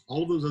those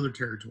other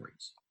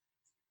territories,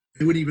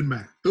 it wouldn't even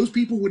matter. Those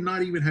people would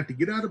not even have to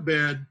get out of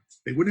bed.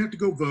 They wouldn't have to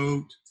go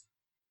vote.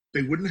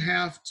 They wouldn't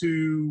have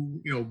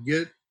to,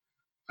 get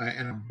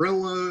an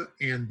umbrella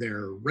and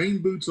their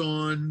rain boots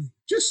on.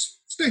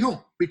 Just stay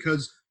home,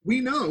 because we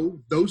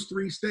know those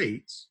 3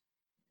 states,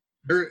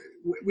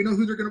 we know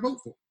who they're going to vote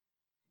for.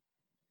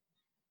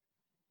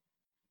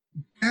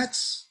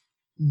 That's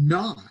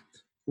not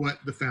what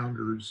the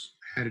founders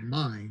had in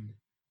mind.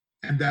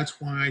 And that's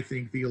why I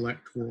think the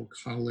Electoral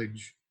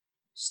College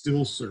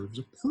still serves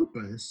a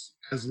purpose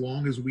as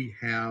long as we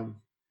have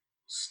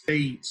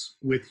states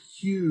with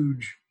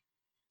huge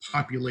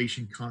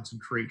population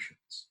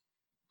concentrations.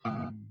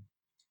 I'm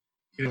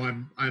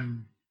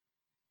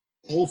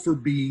all for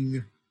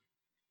being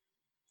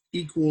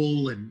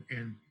equal and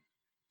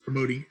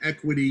promoting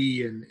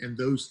equity and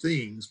those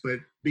things, but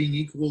being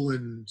equal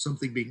and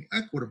something being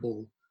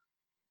equitable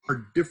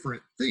are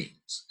different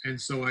things. And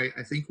so I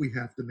think we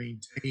have to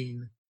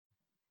maintain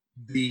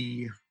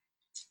the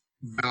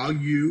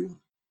value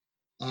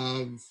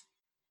of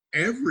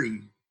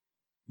every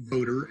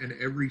voter in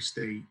every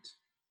state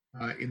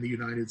in the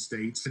United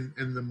States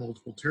and the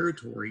multiple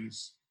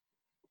territories,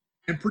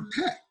 and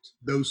protect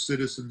those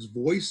citizens'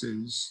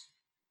 voices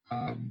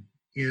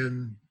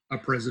in a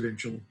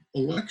presidential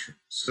election.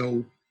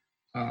 So,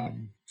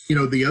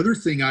 the other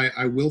thing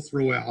I will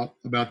throw out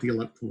about the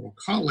Electoral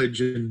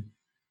College, and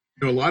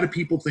a lot of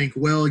people think,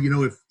 well,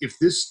 if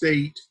this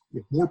state,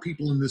 if more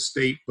people in this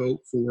state vote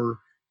for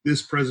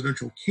this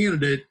presidential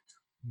candidate,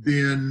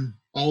 then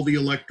all the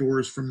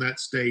electors from that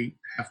state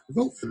have to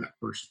vote for that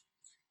person.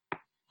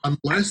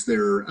 Unless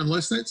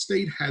that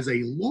state has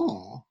a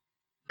law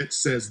that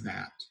says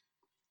that,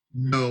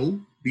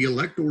 no, the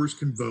electors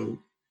can vote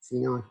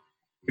for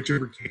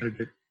whichever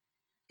candidate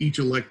each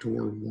elector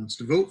wants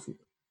to vote for.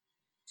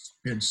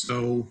 And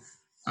so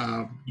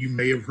you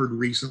may have heard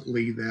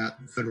recently that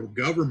the federal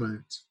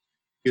government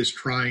is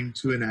trying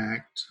to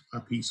enact a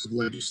piece of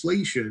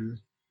legislation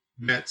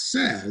that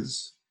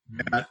says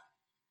that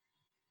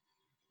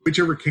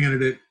whichever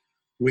candidate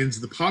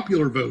wins the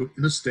popular vote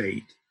in a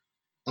state,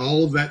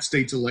 all of that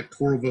state's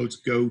electoral votes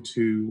go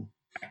to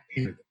that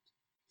candidate.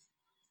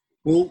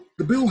 Well,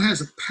 the bill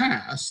hasn't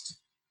passed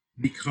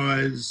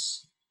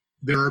because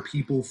there are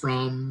people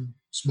from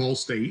small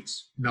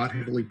states, not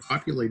heavily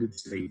populated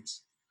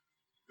states,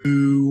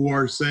 who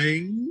are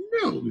saying,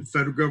 no, the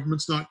federal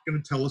government's not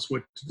going to tell us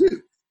what to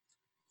do.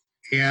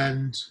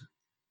 And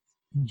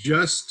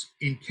just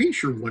in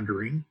case you're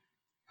wondering,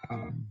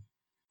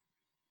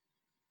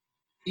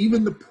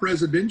 even the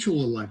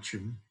presidential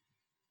election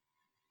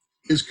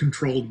is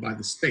controlled by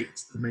the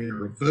states, the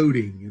manner of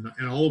voting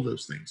and all of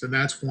those things. And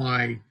that's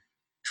why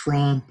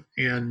Trump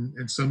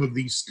and some of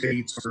these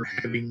states are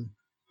having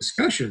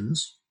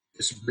discussions,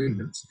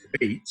 disagreements,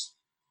 debates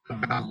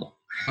about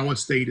how a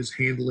state is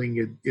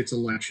handling its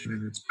election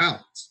and its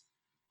ballots.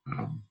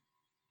 Um,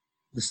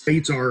 the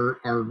states are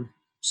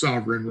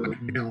sovereign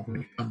right now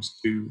when it comes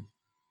to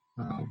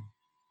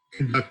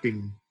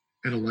conducting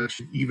an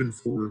election, even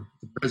for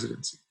the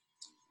presidency.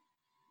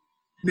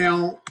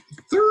 Now,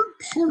 third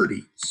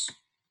parties,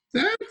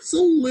 that's a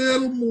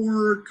little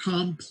more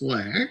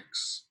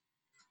complex.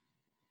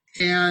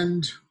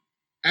 And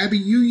Abby,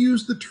 you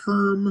used the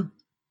term,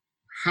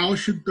 how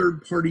should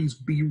third parties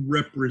be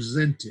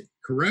represented,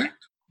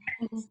 correct?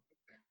 Mm-hmm.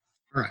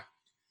 All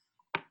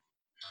right.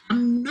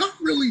 I'm not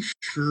really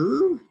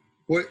sure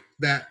what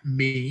that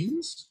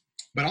means,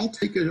 but I'll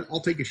take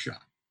a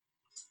shot.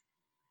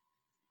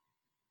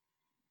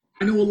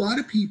 I know a lot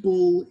of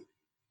people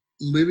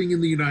living in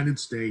the United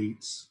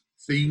States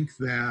think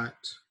that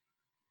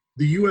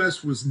the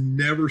US was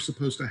never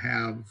supposed to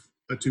have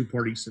a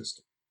two-party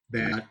system,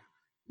 that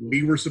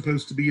we were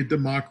supposed to be a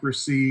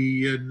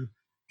democracy and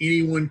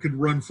anyone could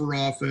run for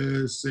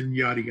office and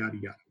yada, yada,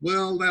 yada.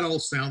 Well, that all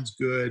sounds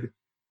good,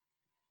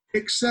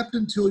 except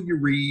until you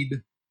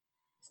read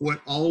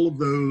what all of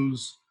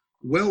those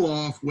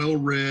well-off,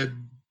 well-read,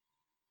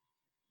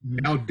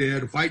 now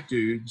dead white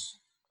dudes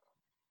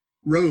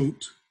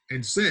wrote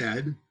and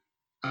said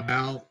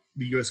about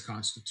the US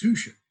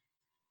Constitution,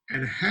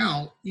 and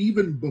how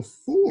even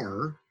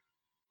before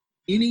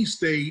any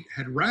state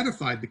had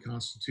ratified the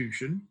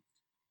Constitution,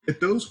 that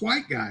those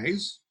white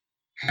guys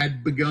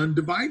had begun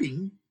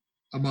dividing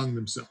among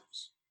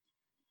themselves.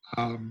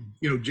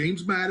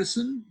 James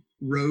Madison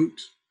wrote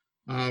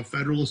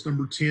Federalist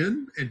Number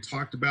 10 and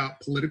talked about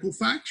political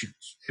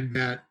factions, and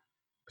that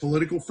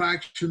political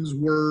factions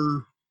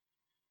were,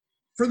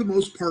 for the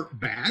most part,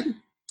 bad,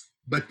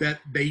 but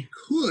that they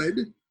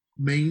could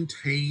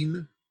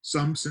maintain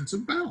some sense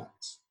of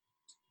balance.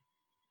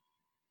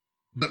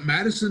 But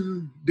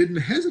Madison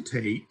didn't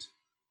hesitate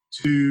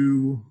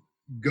to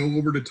go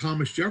over to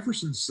Thomas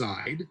Jefferson's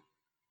side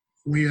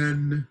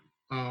when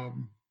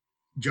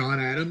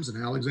John Adams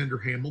and Alexander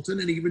Hamilton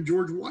and even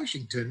George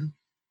Washington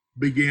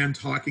began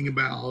talking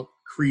about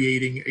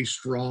creating a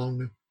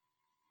strong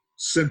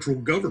central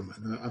government,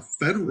 a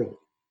federal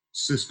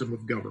system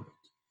of government.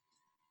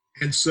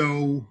 And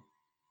so,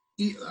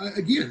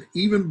 again,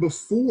 even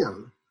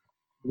before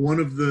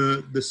one of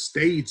the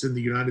states in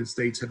the United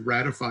States had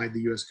ratified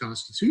the US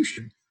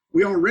Constitution,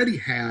 we already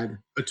had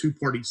a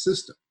two-party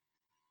system.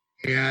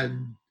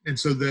 And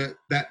so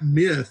that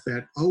myth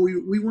that, oh,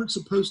 we weren't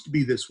supposed to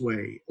be this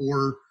way,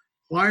 or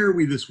why are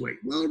we this way?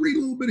 Well, read a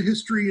little bit of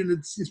history and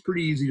it's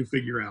pretty easy to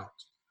figure out,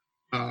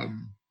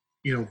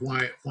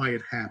 why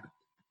it happened.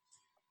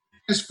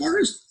 As far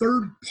as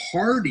third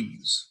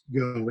parties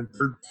go and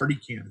third party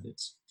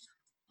candidates,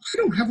 I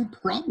don't have a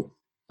problem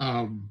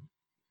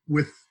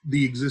with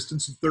the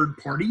existence of third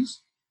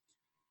parties,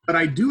 but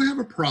I do have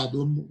a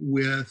problem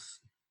with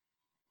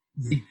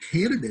the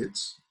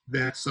candidates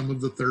that some of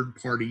the third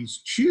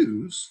parties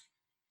choose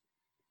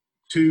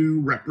to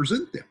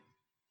represent them.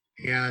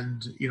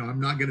 And, I'm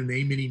not going to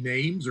name any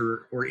names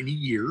or any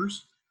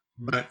years,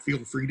 but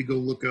feel free to go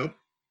look up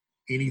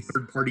any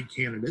third party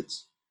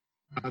candidates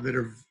that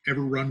have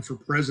ever run for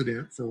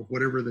president for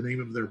whatever the name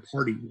of their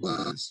party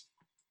was.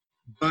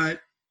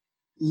 But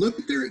look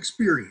at their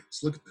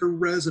experience, look at their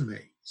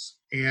resumes,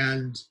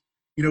 and,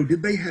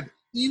 did they have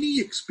any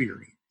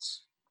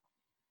experience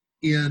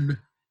in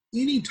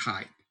any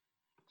type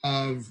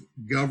of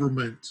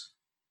government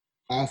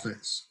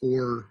office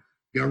or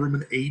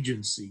government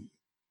agency?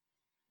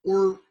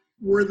 Or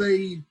were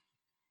they,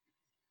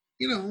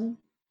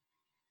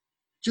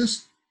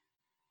 just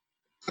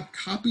a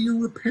copier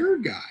repair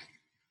guy?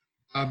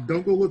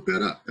 Don't go look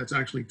that up. That's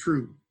actually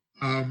true.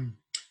 A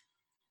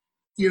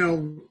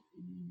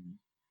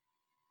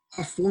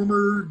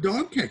former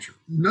dog catcher.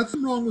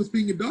 Nothing wrong with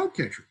being a dog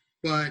catcher,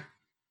 but,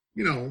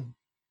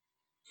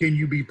 can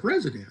you be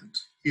president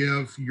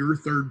if your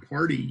third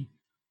party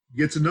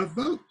gets enough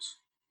votes?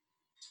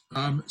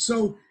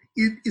 So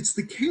it's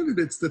the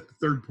candidates that the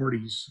third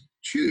parties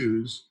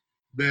choose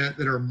that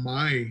are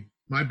my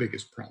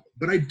biggest problem.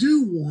 But I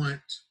do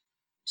want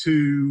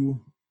to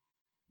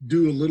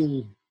do a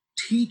little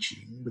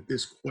teaching with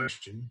this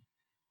question,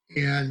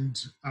 and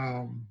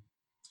I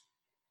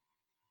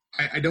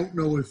don't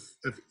know if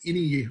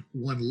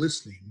anyone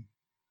listening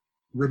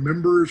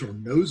remembers or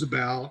knows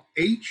about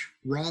H.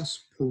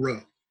 Ross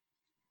Perot.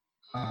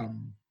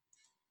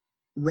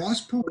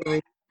 Ross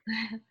Perot,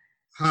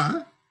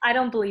 huh? I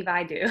don't believe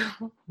I do.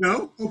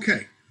 No?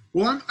 Okay.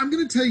 Well, I'm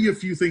going to tell you a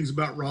few things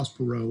about Ross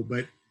Perot,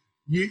 but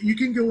you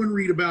can go and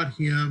read about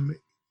him.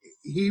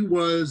 He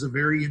was a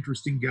very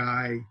interesting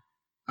guy.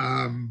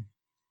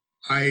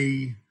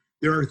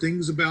 There are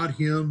things about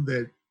him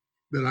that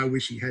I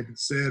wish he hadn't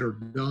said or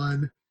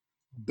done,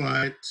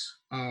 but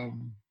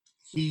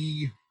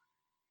he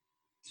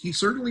he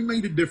certainly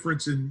made a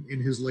difference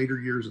in his later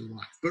years in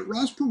life. But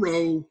Ross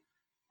Perot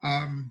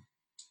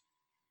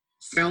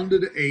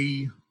founded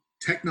a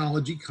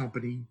technology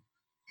company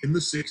in the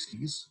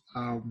 60s.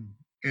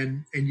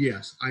 And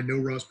yes, I know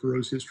Ross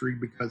Perot's history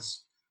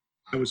because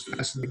I was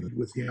fascinated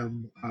with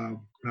him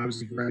when I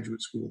was in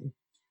graduate school.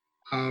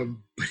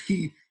 But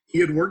he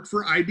had worked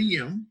for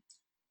IBM,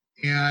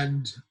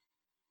 and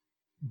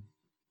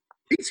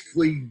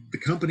basically the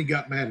company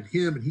got mad at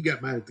him and he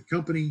got mad at the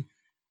company.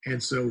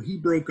 And so he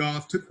broke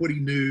off, took what he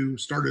knew,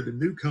 started a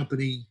new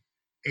company,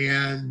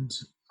 and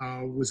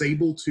was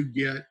able to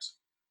get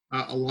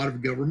a lot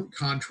of government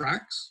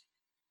contracts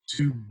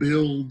to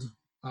build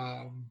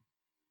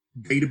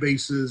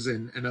databases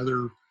and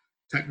other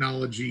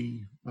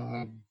technology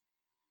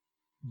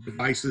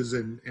devices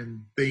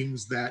and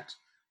things that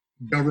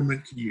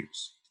government could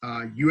use.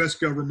 U.S.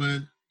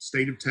 government,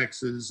 state of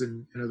Texas,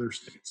 and other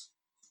states.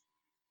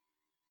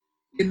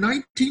 In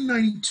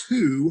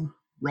 1992,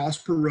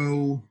 Ross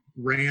Perot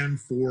ran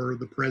for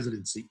the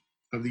presidency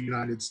of the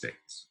United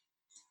States.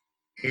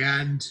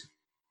 And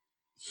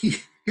he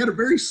had a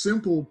very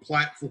simple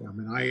platform,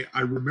 and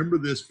I remember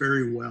this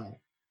very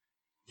well.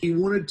 He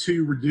wanted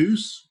to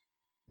reduce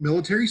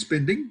military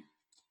spending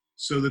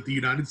so that the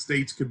United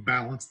States could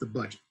balance the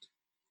budget.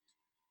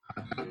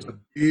 That was a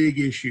big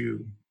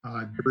issue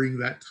during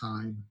that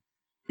time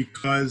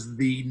because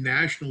the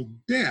national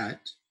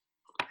debt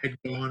had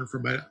gone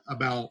from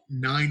about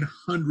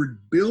 $900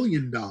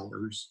 billion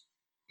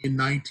in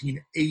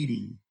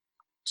 1980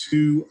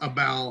 to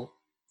about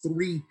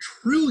 $3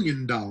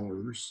 trillion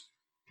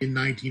in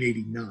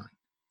 1989.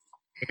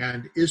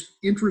 And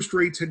interest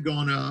rates had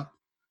gone up,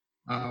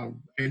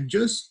 and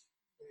just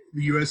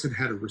the U.S. had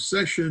had a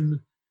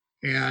recession.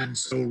 And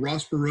so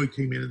Ross Perot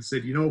came in and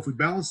said, you know, if we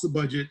balance the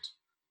budget,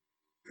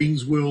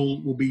 things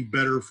will be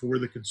better for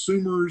the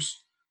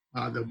consumers.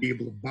 They'll be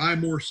able to buy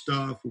more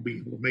stuff. We'll be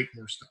able to make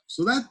more stuff.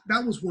 So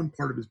that was one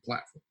part of his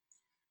platform.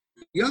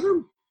 The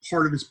other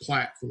part of his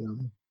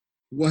platform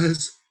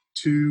was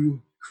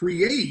to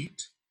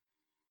create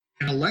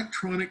an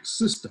electronic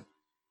system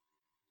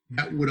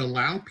that would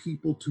allow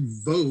people to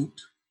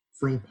vote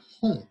from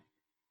home.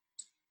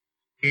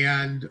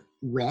 And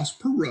Ross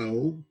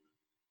Perot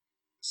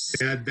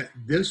said that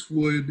this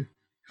would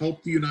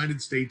help the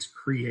United States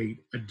create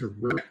a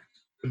direct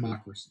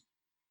democracy.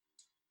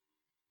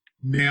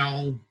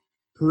 Now,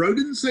 Perot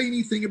didn't say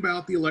anything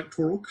about the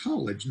Electoral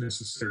College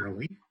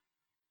necessarily,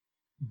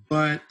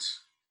 but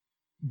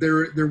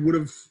there would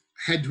have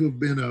had to have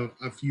been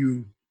a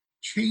few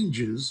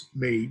changes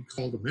made,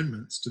 called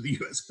amendments, to the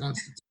U.S.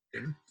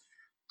 Constitution.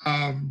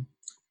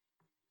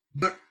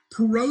 But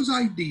Perot's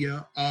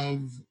idea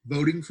of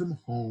voting from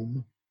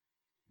home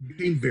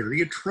became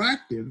very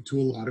attractive to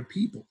a lot of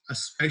people,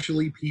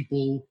 especially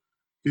people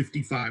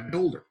 55 and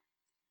older.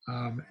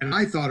 And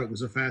I thought it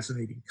was a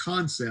fascinating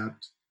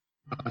concept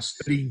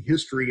studying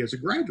history as a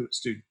graduate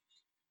student.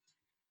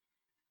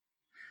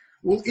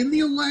 Well, in the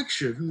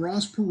election,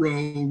 Ross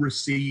Perot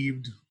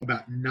received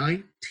about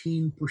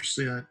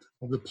 19%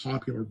 of the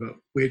popular vote,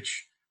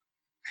 which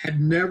had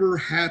never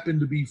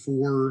happened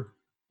before,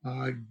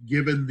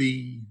 given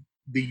the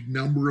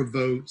number of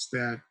votes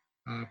that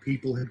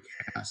people had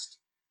cast.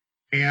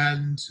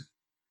 And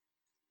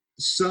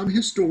some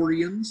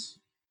historians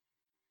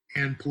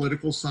and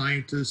political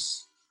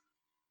scientists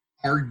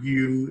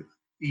argue,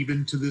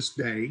 even to this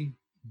day,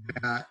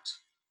 that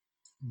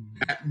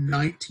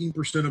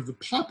 19% of the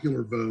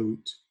popular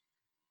vote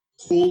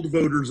pulled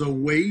voters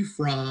away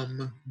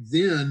from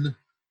then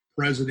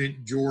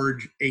President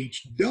George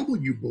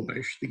H.W.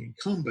 Bush, the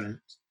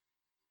incumbent,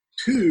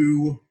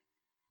 to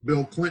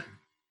Bill Clinton,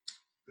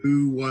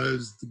 who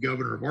was the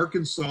governor of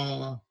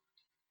Arkansas,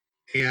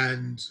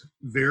 and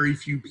very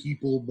few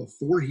people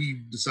before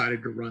he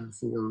decided to run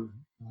for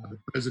the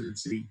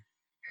presidency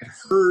had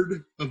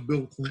heard of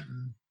Bill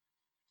Clinton.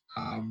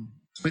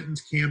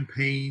 Clinton's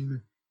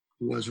campaign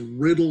was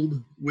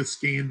riddled with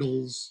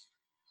scandals,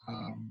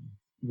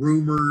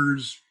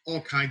 rumors,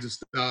 all kinds of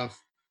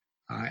stuff.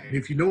 And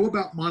if you know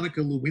about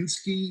Monica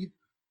Lewinsky,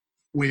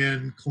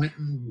 when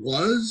Clinton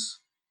was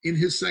in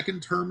his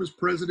second term as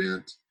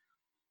president,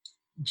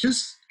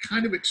 just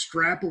kind of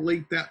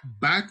extrapolate that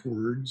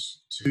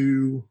backwards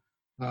to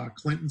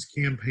Clinton's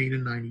campaign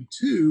in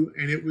 92,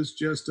 and it was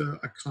just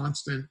a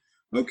constant,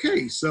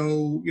 okay,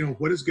 so, you know,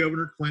 what has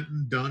Governor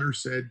Clinton done or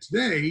said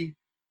today?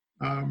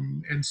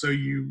 And so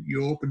you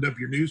opened up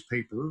your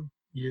newspaper,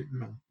 you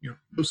know,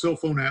 no cell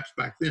phone apps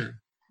back then,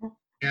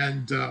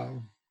 and,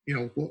 you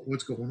know,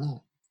 what's going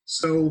on?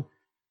 So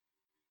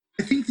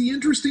I think the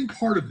interesting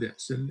part of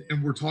this,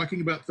 and we're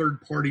talking about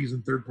third parties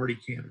and third party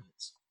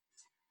candidates,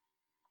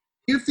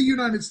 if the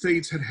United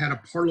States had had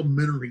a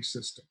parliamentary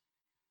system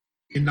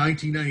in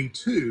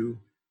 1992,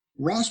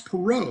 Ross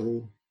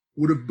Perot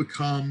would have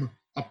become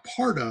a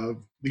part of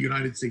the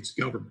United States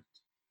government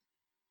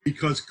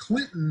because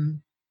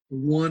Clinton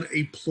won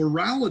a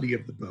plurality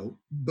of the vote,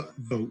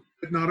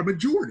 but not a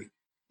majority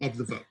of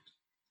the vote.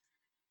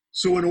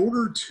 So in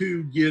order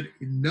to get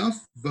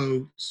enough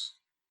votes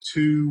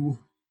to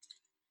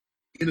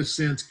in a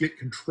sense, get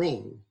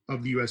control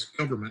of the U.S.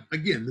 government.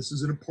 Again, this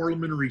is in a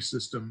parliamentary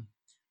system,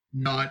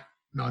 not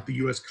the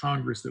U.S.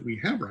 Congress that we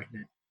have right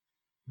now.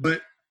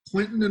 But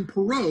Clinton and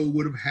Perot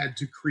would have had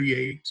to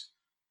create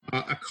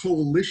a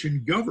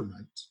coalition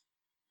government,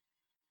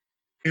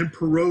 and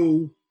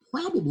Perot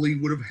probably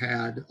would have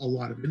had a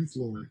lot of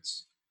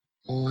influence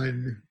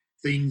on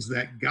things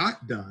that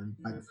got done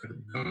by the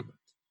federal government.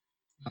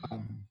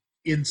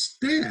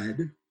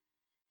 Instead,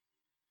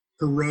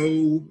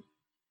 Perot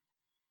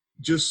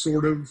just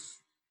sort of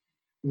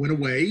went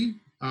away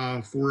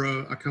for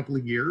a couple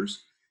of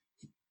years.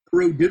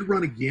 Perot did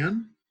run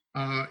again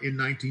in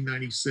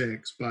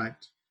 1996, but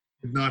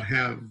did not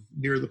have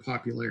near the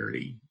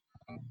popularity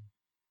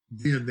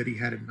then that he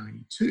had in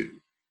 92.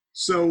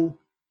 So,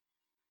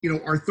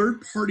 are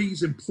third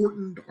parties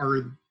important?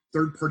 Are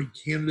third party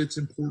candidates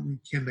important?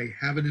 Can they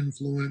have an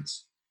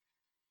influence?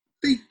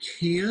 They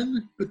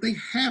can, but they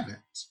haven't.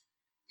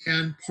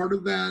 And part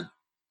of that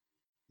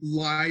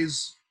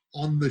lies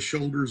on the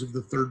shoulders of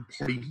the third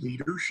party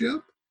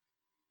leadership.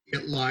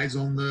 It lies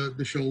on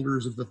the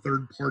shoulders of the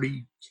third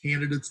party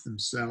candidates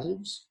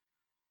themselves.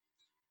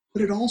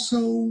 But it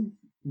also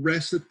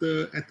rests at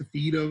the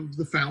feet of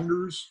the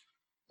founders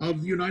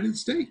of the United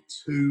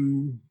States,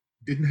 who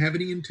didn't have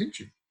any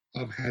intention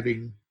of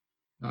having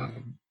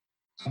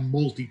a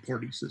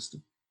multi-party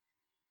system.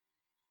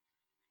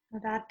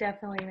 Well, that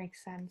definitely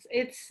makes sense.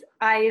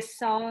 I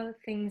saw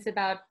things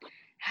about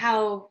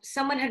how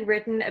someone had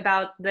written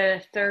about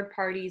the third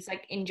parties,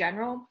 like, in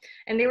general,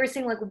 and they were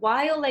saying, like,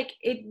 while, like,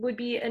 it would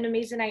be an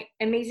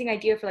amazing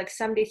idea for, like,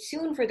 someday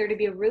soon for there to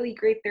be a really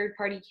great third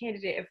party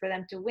candidate and for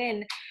them to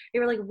win, they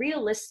were like,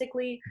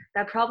 realistically,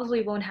 that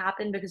probably won't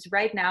happen, because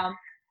right now,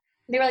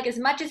 they were like, as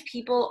much as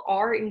people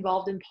are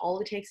involved in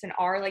politics and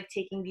are, like,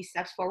 taking these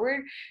steps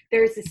forward,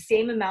 there's the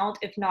same amount,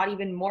 if not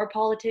even more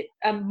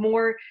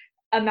more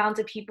amount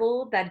of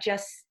people that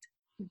just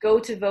go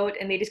to vote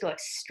and they just go, like,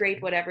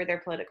 straight whatever their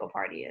political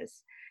party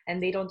is,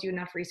 and they don't do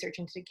enough research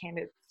into the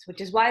candidates,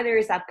 which is why there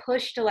is that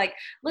push to, like,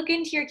 look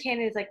into your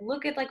candidates, like,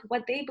 look at, like,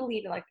 what they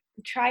believe in, like,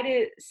 try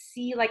to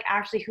see, like,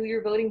 actually who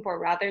you're voting for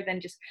rather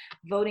than just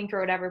voting for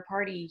whatever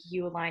party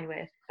you align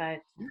with. But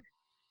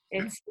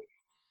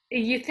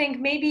you think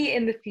maybe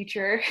in the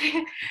future,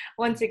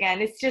 once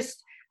again, it's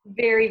just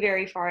very,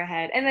 very far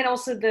ahead. And then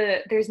also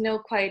there's no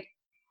quite,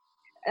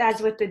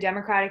 as with the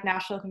Democratic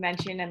National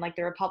Convention and, like,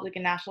 the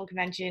Republican National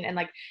Convention and,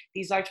 like,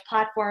 these large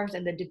platforms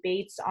and the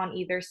debates on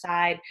either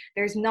side,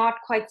 there's not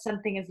quite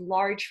something as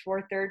large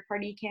for third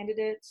party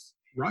candidates.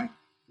 Right.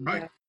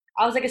 So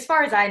I was like, as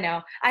far as I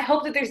know, I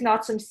hope that there's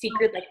not some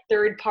secret, like,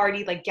 third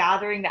party, like,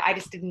 gathering that I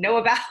just didn't know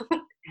about.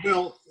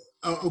 Well,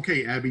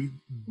 okay, Abby,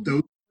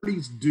 those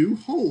parties do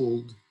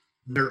hold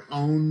their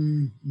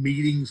own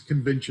meetings,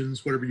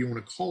 conventions, whatever you want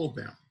to call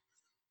them,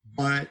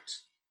 but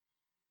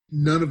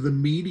none of the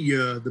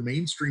media, the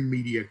mainstream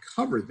media,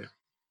 cover them.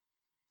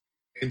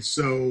 And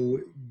so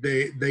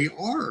they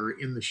are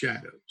in the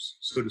shadows,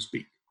 so to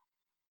speak.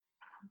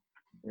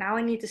 Now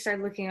I need to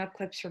start looking up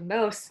clips from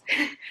those,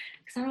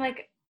 because I'm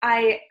like,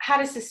 I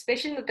had a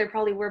suspicion that there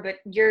probably were, but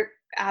you're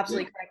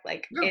absolutely correct.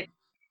 Like, it's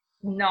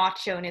not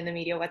shown in the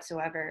media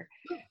whatsoever.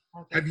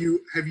 Okay.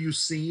 Have you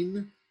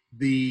seen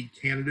the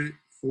candidate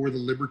for the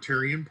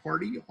Libertarian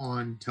Party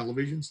on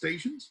television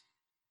stations?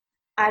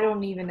 I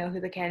don't even know who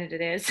the candidate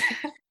is.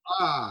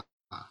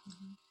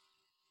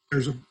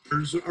 There's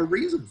a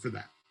reason for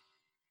that.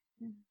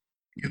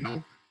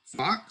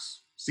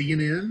 Fox,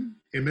 CNN,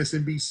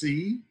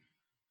 MSNBC,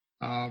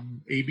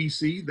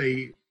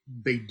 ABC,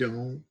 they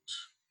don't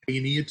pay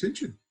any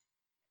attention.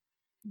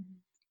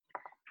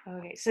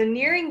 Okay, so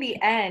nearing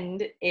the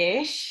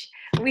end-ish,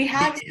 we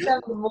have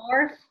some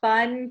more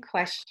fun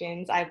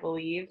questions, I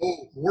believe.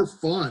 Oh, more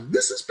fun.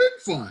 This has been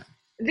fun.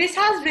 This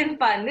has been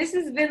fun. This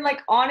has been,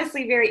 like,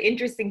 honestly very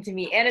interesting to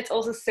me. And it's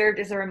also served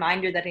as a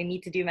reminder that I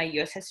need to do my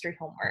US history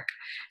homework.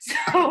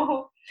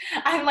 So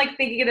I'm, like,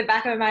 thinking in the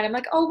back of my mind, I'm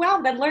like, oh,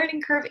 wow, that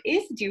learning curve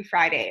is due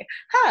Friday.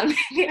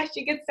 Maybe I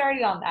should get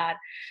started on that.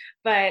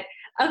 But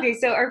okay,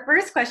 so our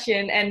first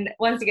question, and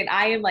once again,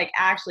 I am, like,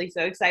 actually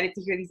so excited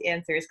to hear these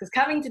answers, because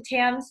coming to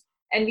TAMS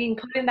and being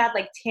put in that,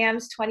 like,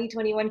 TAMS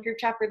 2021 group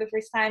chat for the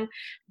first time,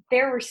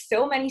 there were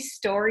so many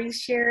stories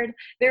shared.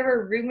 There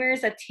were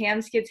rumors that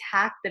TAMS kids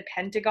hacked the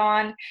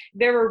Pentagon.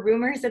 There were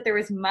rumors that there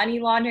was money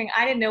laundering.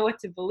 I didn't know what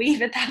to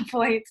believe at that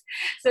point.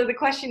 So the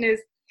question is,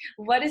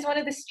 what is one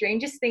of the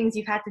strangest things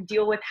you've had to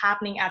deal with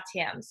happening at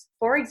TAMS?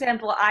 For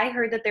example, I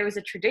heard that there was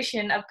a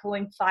tradition of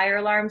pulling fire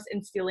alarms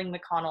and stealing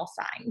McConnell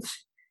signs.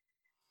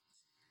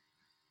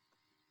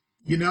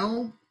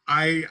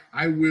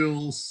 I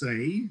will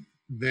say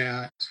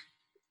that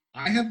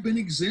I have been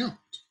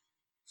exempt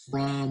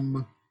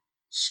from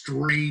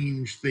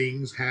strange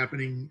things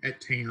happening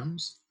at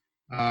TAMS.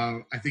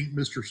 I think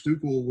Mr.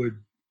 Stukel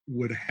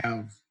would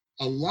have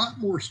a lot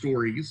more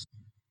stories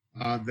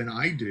than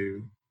I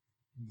do,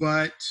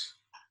 but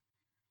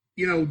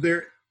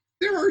there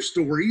are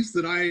stories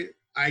that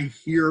I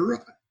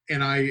hear,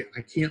 and I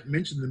can't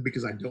mention them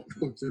because I don't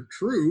know if they're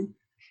true,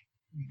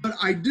 but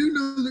I do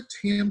know that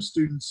TAMS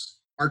students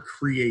are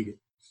creative.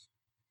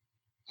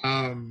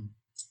 Um,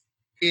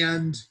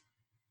 and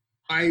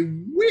I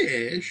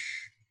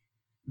wish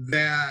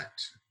that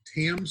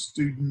TAM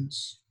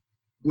students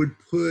would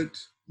put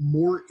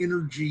more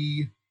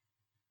energy,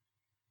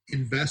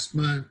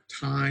 investment,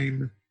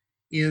 time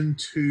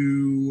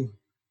into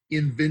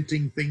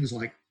inventing things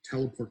like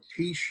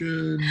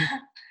teleportation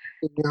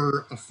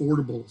or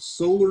affordable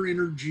solar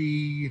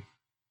energy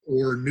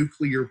or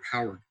nuclear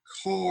powered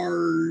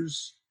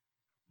cars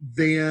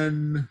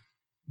than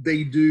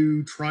they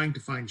do trying to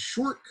find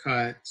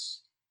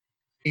shortcuts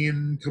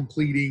in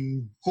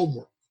completing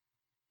homework.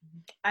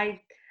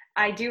 I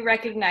I do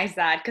recognize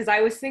that because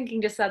I was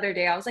thinking just the other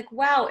day, I was like,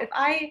 wow, if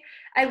I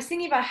was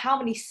thinking about how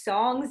many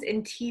songs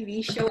in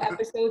TV show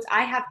episodes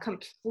I have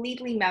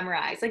completely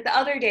memorized. Like the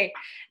other day,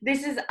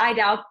 this is, I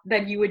doubt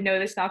that you would know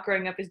this not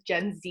growing up as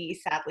Gen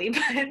Z, sadly,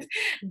 but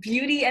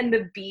Beauty and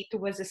the Beat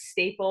was a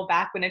staple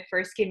back when it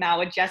first came out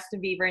with Justin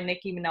Bieber and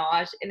Nicki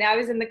Minaj. And I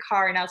was in the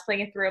car and I was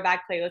playing a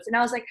throwback playlist and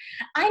I was like,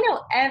 I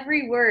know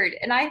every word.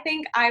 And I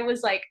think I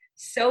was like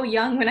so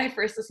young when I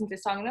first listened to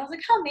the song, and I was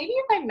like, oh, maybe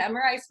if I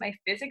memorized my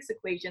physics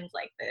equations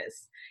like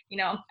this,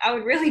 I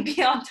would really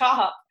be on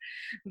top.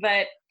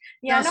 But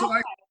yeah, Yeah, no. so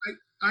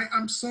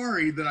I'm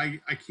sorry that I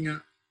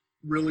can't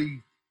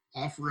really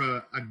offer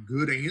a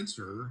good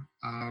answer.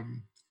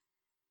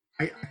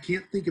 I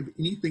can't think of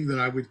anything that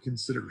I would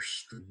consider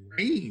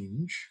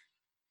strange.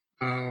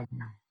 Um,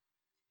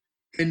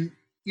 and,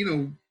 you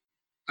know,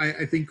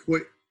 I think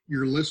what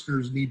your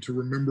listeners need to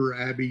remember,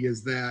 Abby,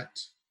 is that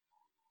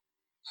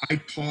I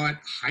taught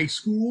high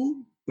school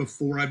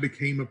before I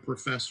became a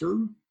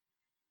professor.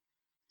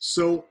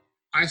 So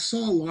I saw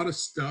a lot of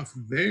stuff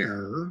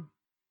there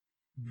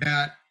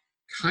that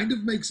kind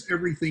of makes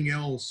everything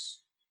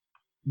else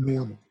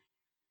normal.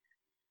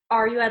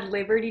 Are you at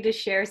liberty to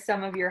share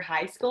some of your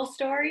high school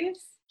stories?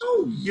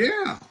 Oh,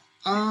 yeah.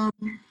 Um,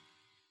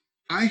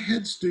 I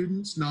had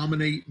students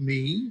nominate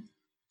me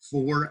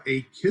for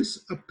a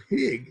Kiss a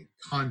Pig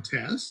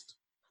contest.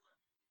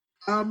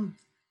 Um,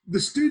 the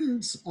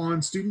students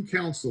on student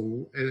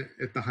council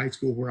at the high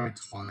school where I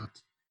taught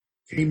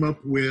came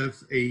up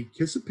with a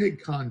Kiss a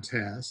Pig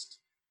contest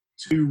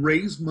to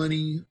raise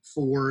money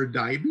for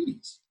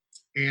diabetes.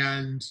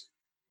 And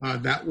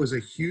that was a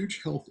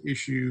huge health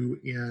issue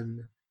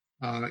in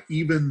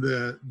even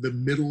the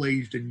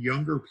middle-aged and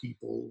younger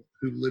people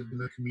who lived in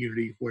the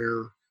community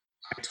where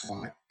I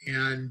taught.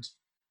 And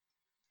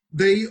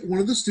one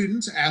of the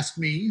students asked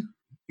me,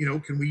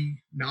 can we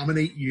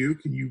nominate you?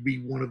 Can you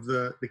be one of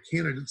the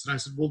candidates? And I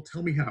said, well,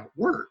 tell me how it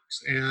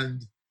works.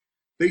 And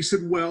they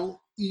said,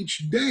 well,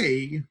 each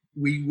day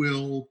we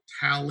will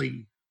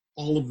tally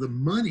all of the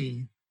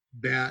money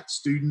that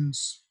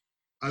students,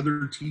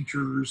 other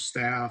teachers,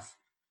 staff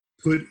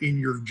put in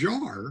your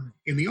jar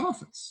in the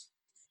office.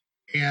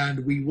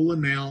 And we will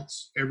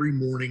announce every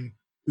morning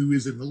who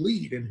is in the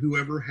lead, and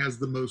whoever has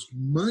the most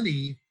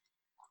money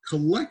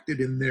collected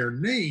in their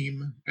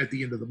name at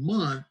the end of the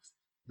month,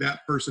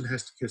 that person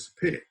has to kiss a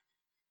pig.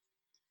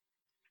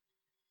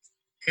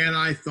 And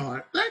I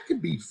thought that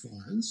could be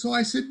fun. So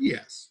I said,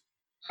 yes,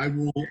 I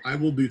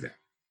will do that.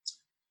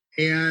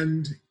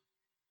 And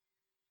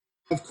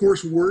of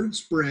course, word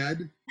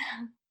spread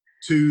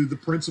to the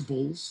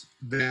principals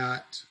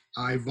that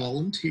I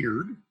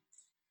volunteered.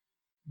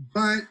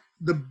 But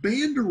the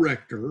band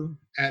director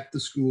at the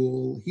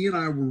school, he and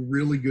I were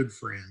really good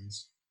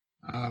friends.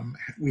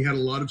 We had a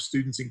lot of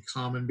students in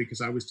common because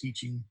I was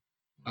teaching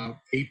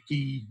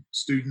AP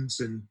students,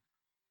 and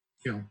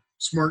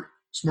smart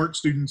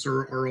students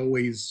are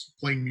always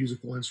playing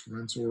musical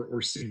instruments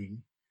or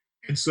singing,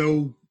 and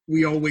so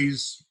we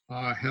always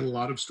had a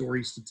lot of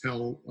stories to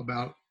tell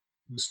about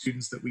the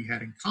students that we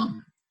had in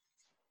common.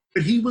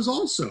 But he was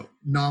also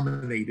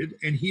nominated,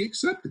 and he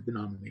accepted the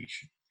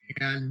nomination.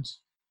 And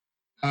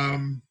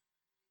um,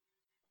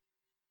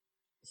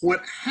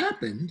 what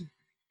happened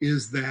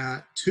is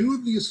that two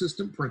of the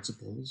assistant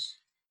principals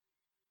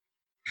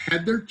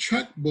had their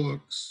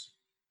checkbooks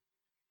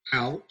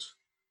out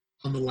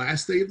on the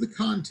last day of the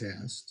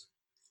contest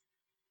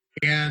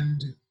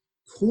and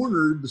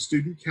cornered the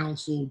student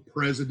council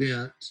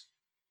president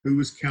who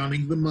was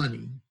counting the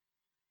money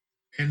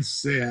and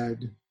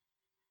said,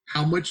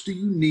 how much do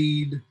you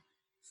need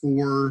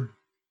for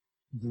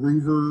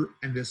Groover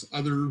and this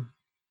other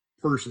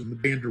person, the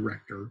band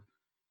director,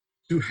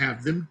 to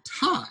have them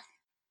tie?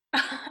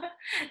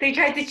 They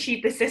tried to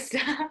cheat the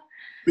system.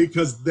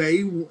 Because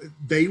they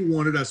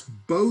wanted us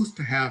both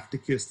to have to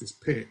kiss this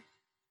pig.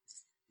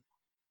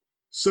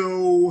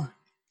 So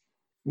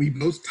we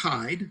both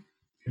tied,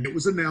 and it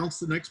was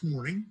announced the next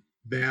morning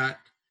that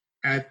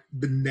at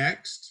the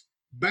next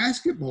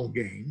basketball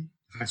game,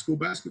 high school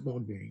basketball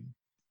game,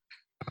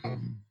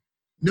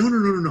 no,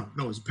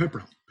 it was a pep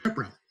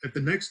rally. At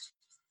the next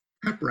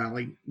pep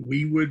rally,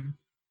 we would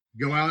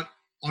go out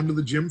onto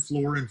the gym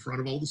floor in front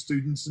of all the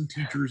students and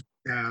teachers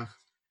and staff,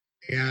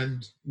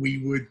 and we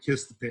would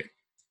kiss the pig.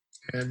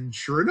 And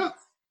sure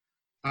enough,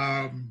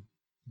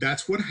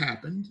 that's what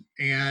happened.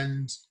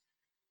 And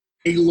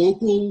a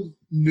local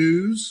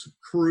news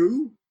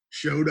crew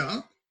showed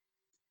up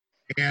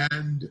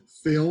and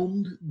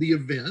filmed the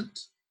event.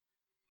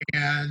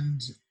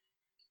 And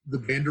the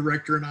band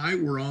director and I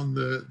were on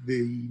the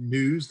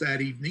news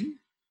that evening,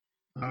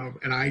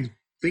 and I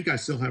think I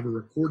still have a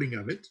recording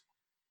of it.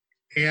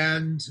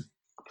 And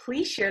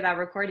Please share that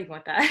recording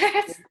with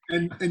us.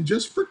 and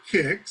just for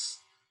kicks,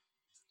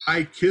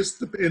 I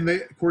kissed and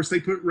they, of course, they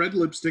put red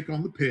lipstick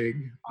on the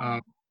pig,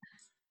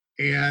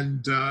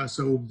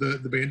 so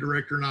the band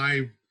director and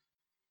I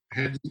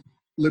had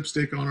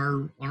lipstick on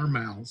our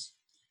mouths.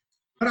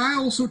 But I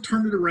also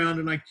turned it around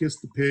and I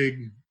kissed the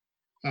pig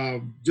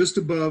just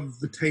above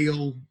the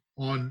tail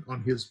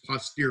on his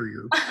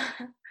posterior,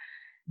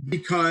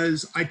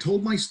 because I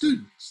told my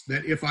students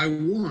that if I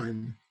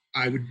won,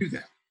 I would do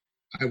that.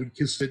 I would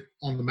kiss it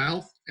on the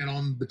mouth and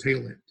on the tail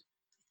end.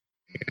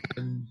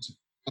 And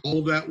all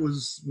of that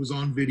was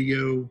on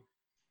video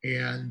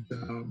and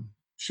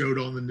showed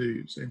on the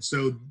news. And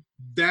so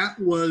that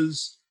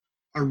was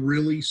a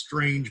really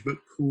strange but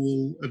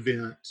cool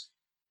event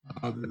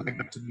that I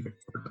got to be a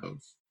part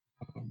of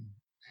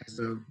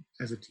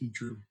as a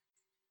teacher.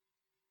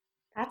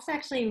 That's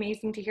actually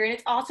amazing to hear. And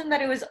it's awesome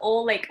that it was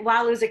all like,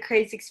 while it was a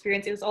crazy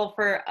experience, it was all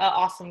for an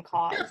awesome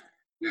cause.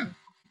 Yeah.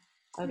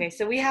 Okay,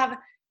 so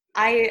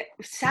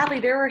sadly,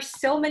 there were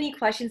so many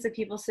questions that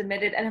people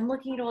submitted, and I'm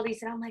looking at all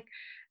these and I'm like,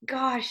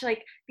 gosh,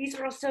 like these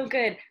are all so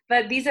good.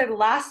 But these are the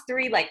last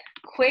three, like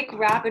quick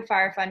rapid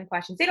fire fun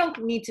questions. They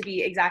don't need to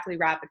be exactly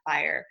rapid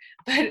fire,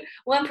 but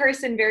one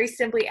person very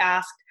simply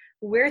asked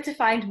where to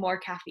find more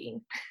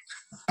caffeine.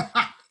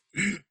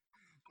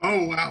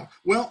 Oh, wow.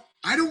 Well,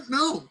 I don't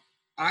know.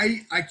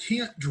 I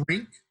can't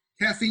drink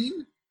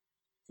caffeine,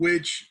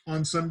 which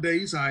on some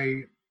days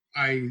I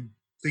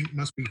think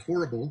must be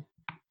horrible.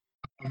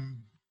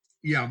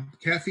 Yeah,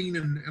 caffeine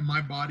and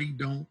my body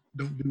don't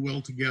do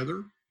well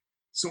together.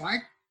 So I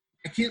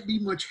can't be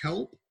much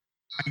help.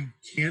 I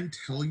can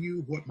tell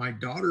you what my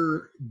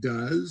daughter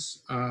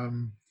does.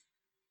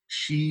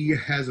 She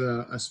has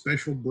a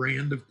special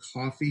brand of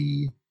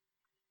coffee,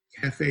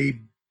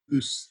 Cafe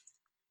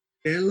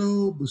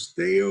Bustelo,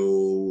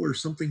 or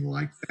something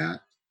like that.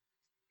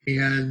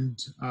 And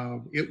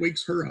it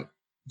wakes her up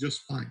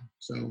just fine.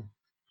 So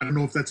I don't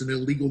know if that's an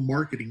illegal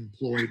marketing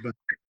ploy, but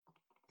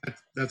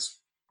that's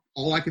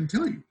all I can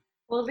tell you.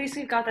 Well, at least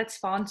we've got that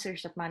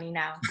sponsorship money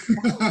now.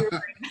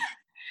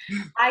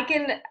 I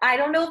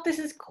don't know if this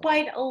is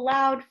quite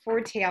allowed for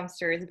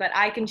Tamsters, but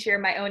I can share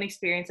my own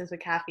experiences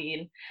with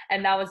caffeine.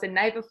 And that was the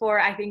night before,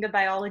 I think, a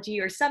biology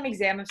or some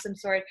exam of some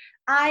sort.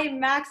 I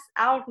maxed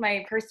out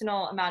my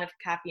personal amount of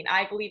caffeine.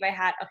 I believe I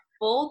had a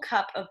full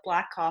cup of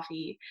black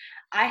coffee.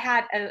 I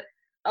had a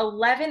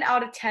 11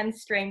 out of 10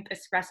 strength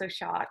espresso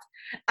shot.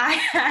 I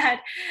had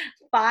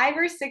 5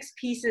 or 6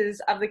 pieces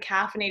of the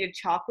caffeinated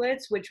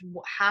chocolates, which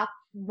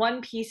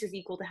one piece is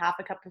equal to half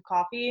a cup of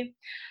coffee.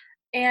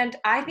 And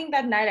I think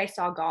that night I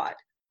saw God.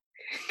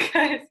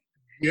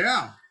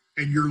 Yeah,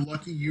 and you're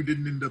lucky you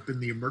didn't end up in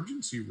the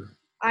emergency room.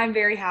 I'm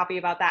very happy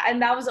about that.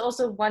 And that was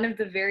also one of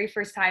the very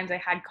first times I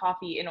had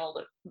coffee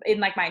in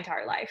like my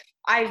entire life.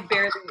 I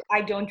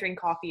don't drink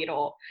coffee at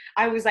all.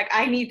 I was like,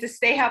 I need to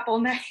stay up all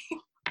night.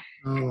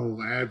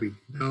 Oh, Abby,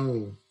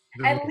 no.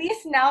 At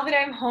least now that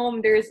I'm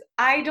home,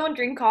 I don't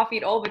drink coffee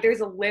at all, but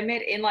there's a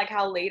limit in like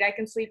how late I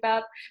can sleep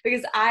up,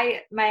 because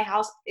my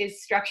house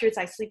is structured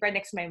so I sleep right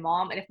next to my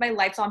mom, and if my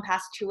light's on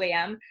past 2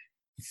 a.m.,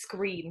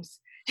 screams.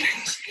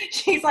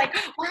 She's like,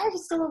 why are you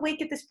still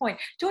awake at this point?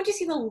 Don't you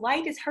see the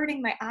light is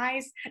hurting my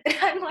eyes? And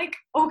I'm like,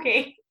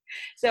 okay.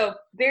 So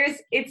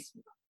it's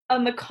a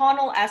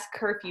McConnell-esque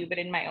curfew, but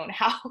in my own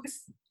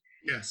house.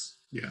 Yes.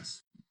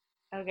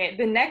 Okay,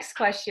 the next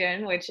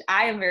question, which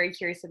I am very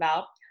curious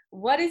about: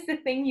 what is the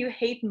thing you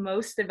hate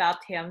most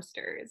about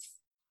Tamsters?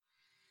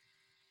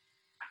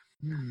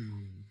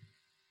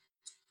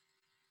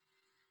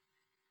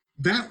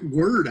 That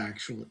word,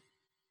 actually.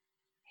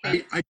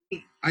 I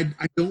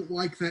don't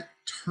like that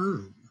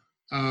term.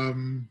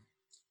 And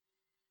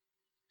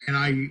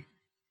I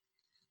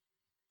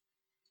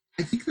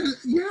think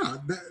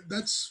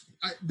that's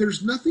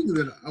there's nothing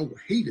that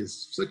hate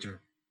is such a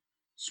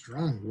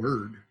strong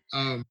word.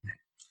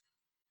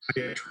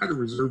 I try to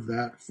reserve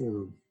that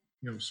for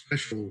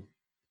special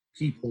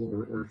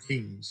people or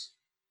things.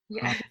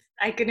 Yes,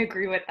 I can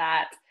agree with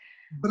that.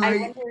 But I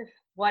wonder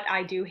what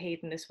I do hate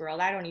in this world.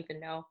 I don't even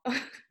know.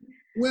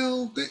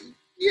 Well,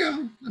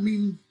 yeah, I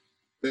mean,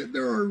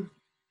 there are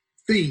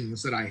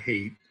things that I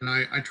hate, and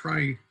I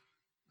try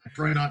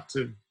not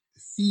to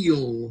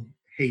feel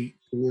hate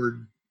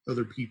toward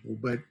other people,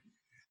 but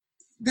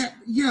the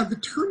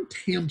term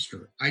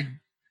Tamster,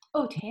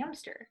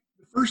 Tamster.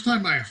 The first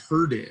time I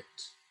heard it,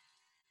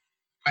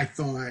 I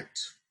thought,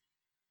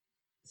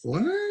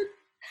 what?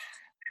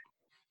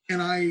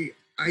 And I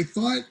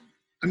thought,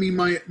 I mean,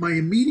 my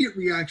immediate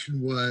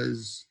reaction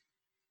was,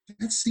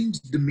 that seems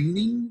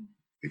demeaning.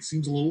 It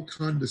seems a little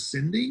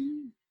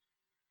condescending.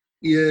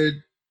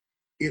 It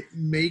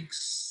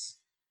makes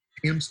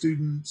TAM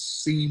students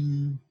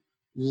seem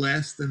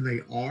less than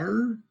they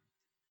are.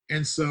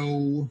 And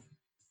so,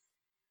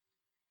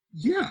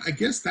 yeah, I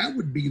guess that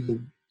would be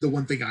the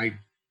one thing I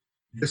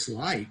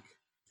dislike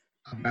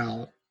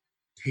about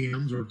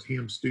TAMs or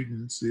TAM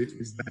students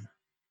is that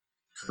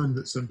term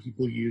that some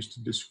people use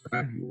to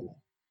describe you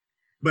all.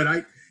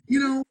 But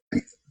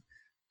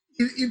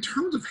in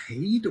terms of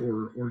hate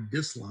or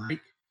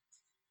dislike,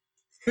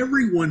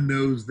 everyone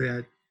knows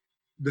that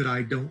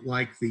I don't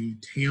like the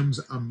TAMS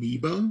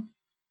amoeba.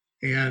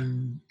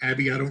 And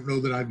Abby, I don't know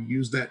that I've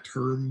used that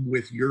term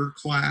with your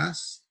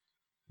class,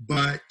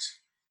 but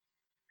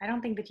I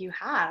don't think that you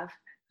have.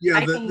 yeah,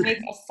 I can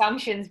make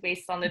assumptions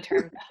based on the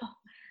term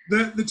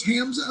though. The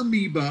TAMS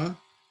amoeba,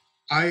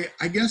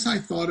 I guess I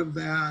thought of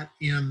that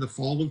in the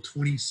fall of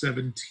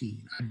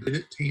 2017. I've been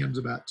at TAMS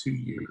about 2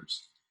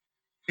 years.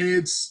 And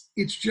it's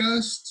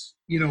just,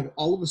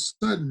 all of a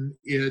sudden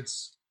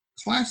it's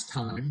class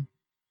time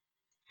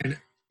and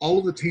all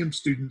of the TAMS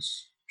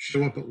students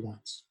show up at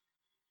once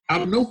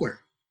out of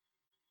nowhere.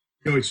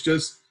 It's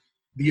just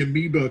the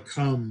amoeba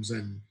comes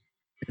and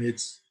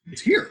it's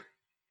here.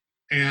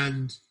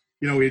 And,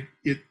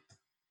 it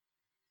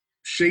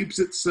shapes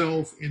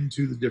itself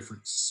into the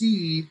different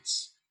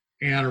seats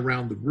and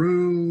around the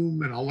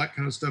room and all that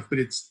kind of stuff. But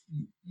it's,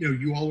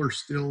 you all are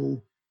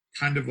still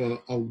kind of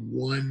a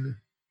one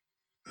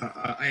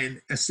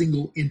and a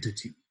single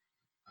entity.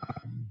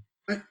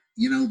 But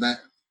that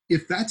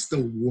if that's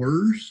the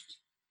worst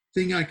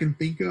thing I can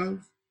think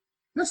of,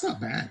 that's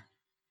not bad.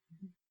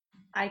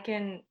 I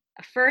can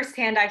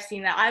firsthand, I've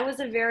seen that.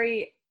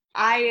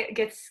 I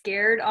get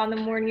scared on the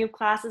morning of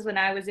classes when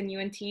I was in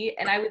UNT,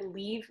 and I would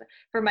leave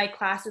for my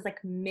classes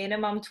like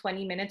minimum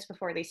 20 minutes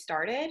before they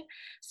started.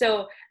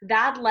 So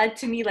that led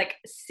to me like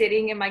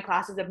sitting in my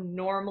classes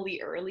abnormally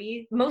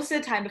early, most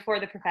of the time before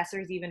the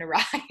professors even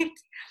arrived.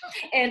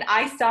 And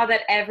I saw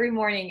that every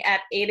morning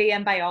at 8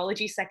 a.m.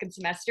 biology second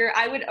semester,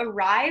 I would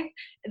arrive,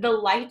 the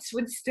lights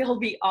would still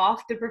be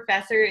off, the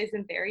professor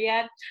isn't there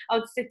yet. I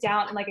would sit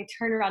down and like I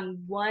turn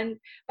around one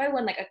by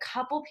one, like a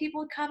couple people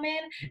would come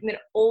in, and then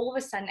all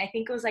of a sudden, I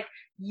think it was like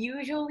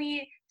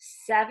usually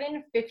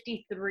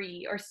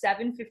 7:53 or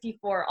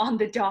 7:54 on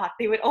the dot,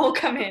 they would all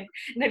come in,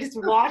 and I just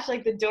watched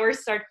like the doors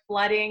start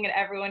flooding and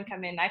everyone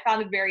come in. I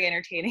found it very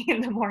entertaining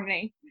in the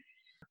morning.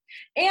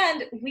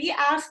 And we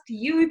asked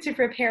you to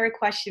prepare a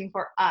question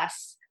for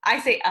us. I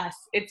say us.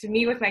 It's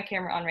me with my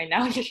camera on right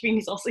now.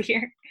 Yashvini's also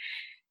here.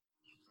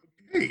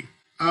 Okay.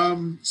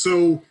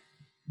 So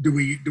do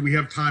we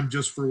have time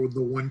just for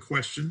the one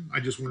question? I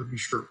just want to be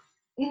sure.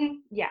 Mm-hmm.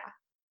 Yeah.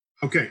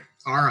 Okay.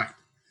 All right.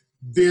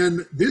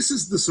 Then this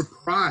is the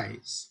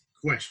surprise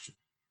question.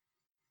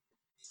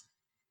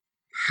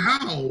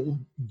 How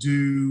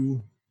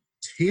do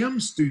TAM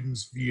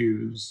students'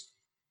 views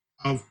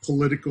of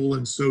political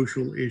and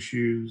social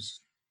issues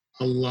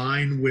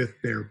align with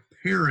their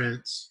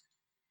parents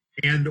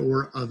and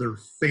or other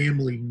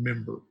family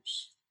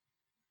members?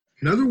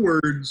 In other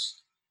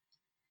words,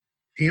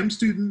 TAM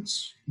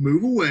students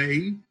move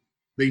away,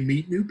 they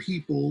meet new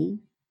people,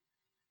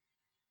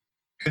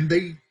 and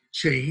they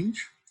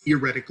change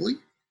theoretically.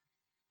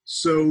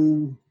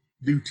 So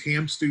do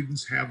TAM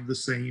students have the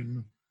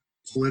same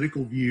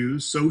political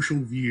views, social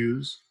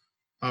views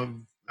of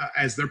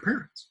as their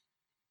parents?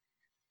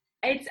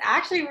 It's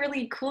actually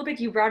really cool that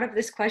you brought up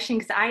this question,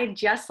 because I had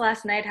just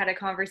last night had a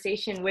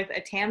conversation with a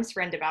TAMS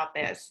friend about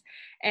this.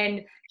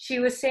 And she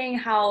was saying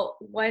how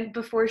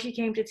before she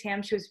came to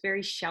TAMS, she was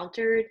very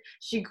sheltered.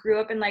 She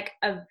grew up in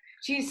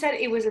she said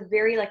it was a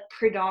very like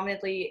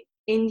predominantly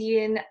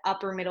Indian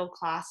upper middle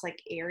class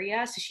like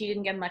area, so she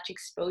didn't get much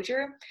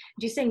exposure.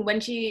 Just saying when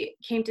she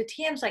came to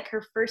TAMS, like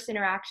her first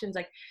interactions,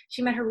 like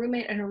she met her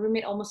roommate, and her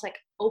roommate almost like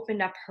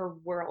opened up her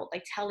world,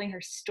 like telling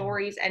her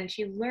stories, and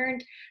she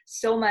learned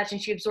so much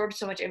and she absorbed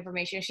so much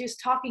information. She was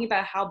talking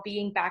about how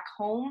being back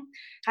home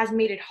has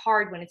made it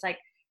hard when it's like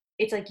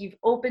you've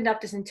opened up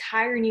this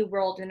entire new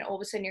world, and all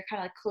of a sudden you're kind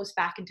of like close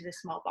back into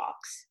this small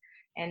box.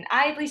 And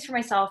I, at least for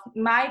myself,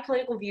 my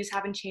political views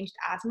haven't changed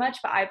as much,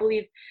 but I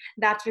believe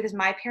that's because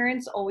my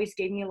parents always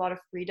gave me a lot of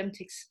freedom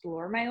to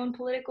explore my own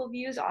political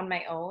views on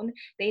my own.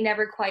 They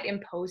never quite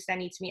imposed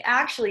any to me.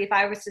 Actually, if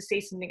I was to say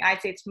something,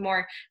 I'd say it's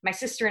more my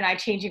sister and I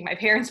changing my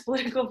parents'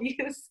 political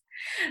views.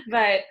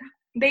 But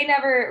they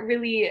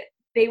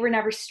were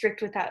never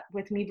strict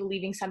with me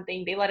believing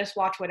something. They let us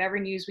watch whatever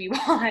news we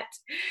want.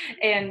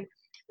 And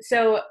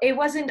so it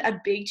wasn't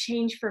a big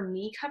change for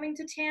me coming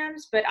to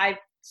TAMS, but I've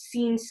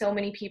seen so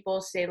many people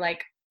say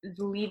like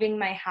leaving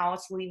my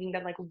house, leaving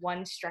that like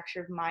one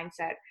structured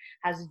mindset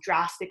has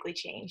drastically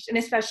changed. And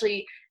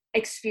especially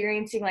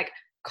experiencing like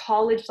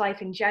college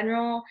life in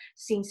general,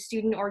 seeing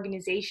student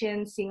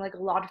organizations, seeing like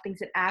a lot of things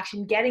in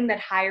action, getting that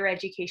higher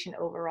education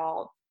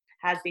overall,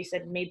 as they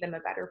said, made them a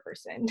better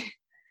person.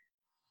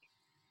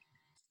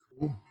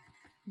 Cool.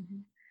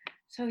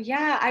 So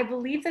yeah, I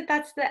believe that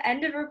that's the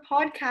end of our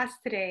podcast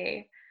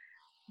today.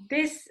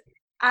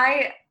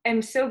 I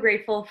am so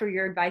grateful for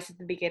your advice at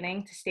the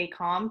beginning to stay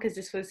calm, because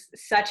this was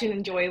such an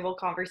enjoyable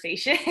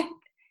conversation.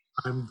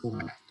 I'm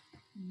glad.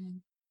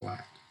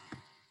 Glad.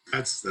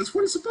 That's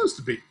what it's supposed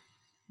to be.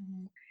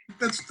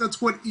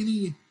 That's what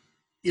any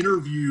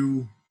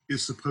interview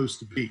is supposed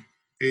to be.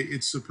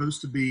 It's supposed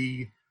to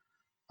be,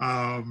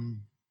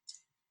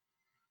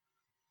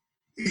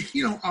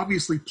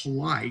 obviously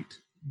polite,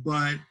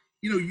 but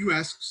you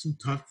ask some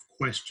tough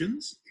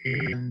questions,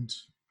 and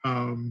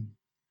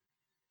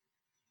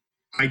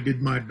I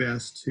did my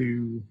best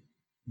to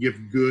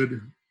give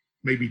good,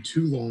 maybe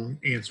too long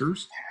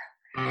answers.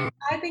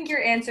 I think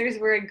your answers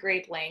were a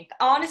great length.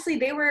 Honestly,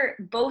 they were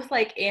both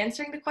like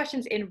answering the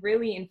questions and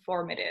really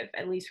informative,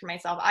 at least for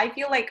myself. I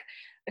feel like,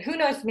 who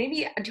knows,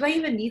 maybe, do I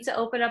even need to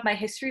open up my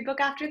history book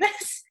after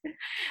this?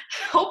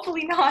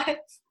 Hopefully not.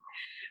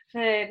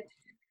 But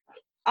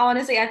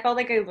honestly, I felt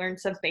like I learned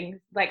something,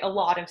 like a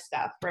lot of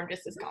stuff from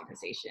just this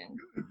conversation.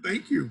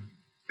 Thank you.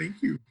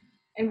 Thank you.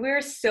 And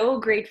we're so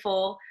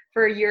grateful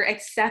for your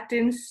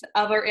acceptance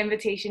of our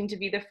invitation to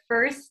be the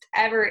first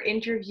ever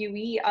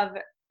interviewee of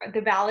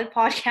the Ballad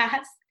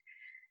Podcast.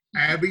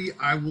 Abby,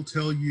 I will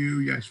tell you,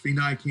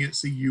 Yashvina, I can't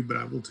see you, but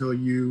I will tell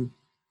you,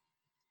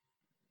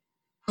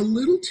 a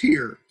little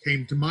tear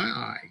came to my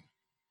eye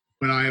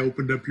when I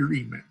opened up your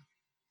email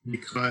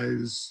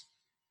because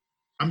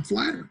I'm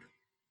flattered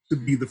to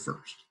be the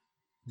first.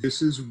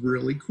 This is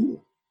really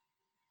cool.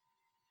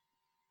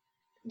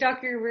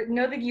 Dr.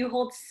 Know that you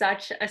hold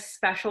such a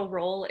special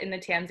role in the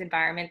TAMS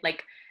environment.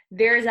 Like,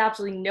 there is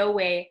absolutely no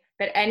way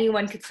that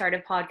anyone could start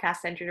a podcast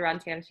centered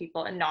around TAMS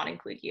people and not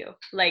include you.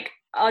 Like,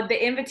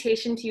 the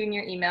invitation to you in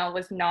your email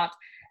was not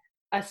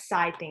a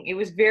side thing. It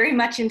was very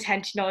much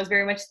intentional. It was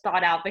very much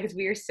thought out because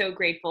we are so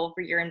grateful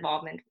for your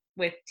involvement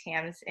with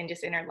TAMS and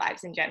just in our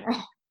lives in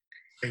general.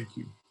 Thank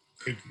you.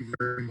 Thank you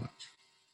very much.